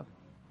to wrap up.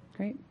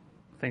 Great.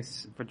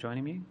 Thanks for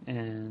joining me,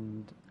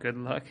 and good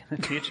luck in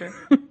the future.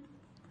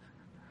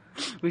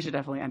 We should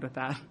definitely end with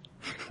that.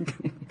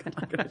 Good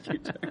luck in the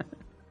future.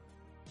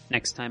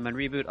 Next time on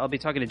Reboot, I'll be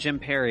talking to Jim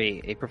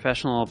Perry, a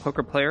professional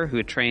poker player who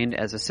had trained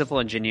as a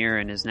civil engineer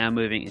and is now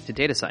moving into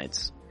data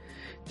science.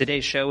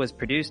 Today's show was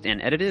produced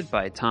and edited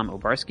by Tom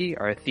Obarski.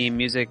 Our theme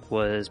music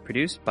was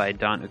produced by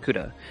Don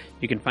Okuda.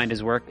 You can find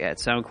his work at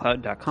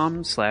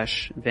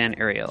soundcloud.com/Van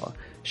Ariel.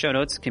 Show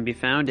notes can be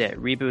found at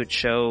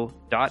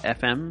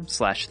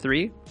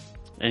rebootshow.fm/3.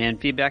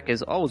 And feedback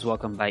is always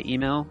welcome by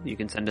email. You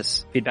can send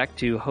us feedback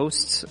to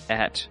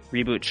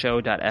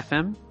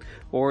hosts@rebootshow.fm,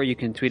 or you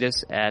can tweet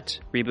us at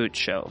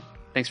rebootshow.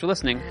 Thanks for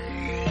listening.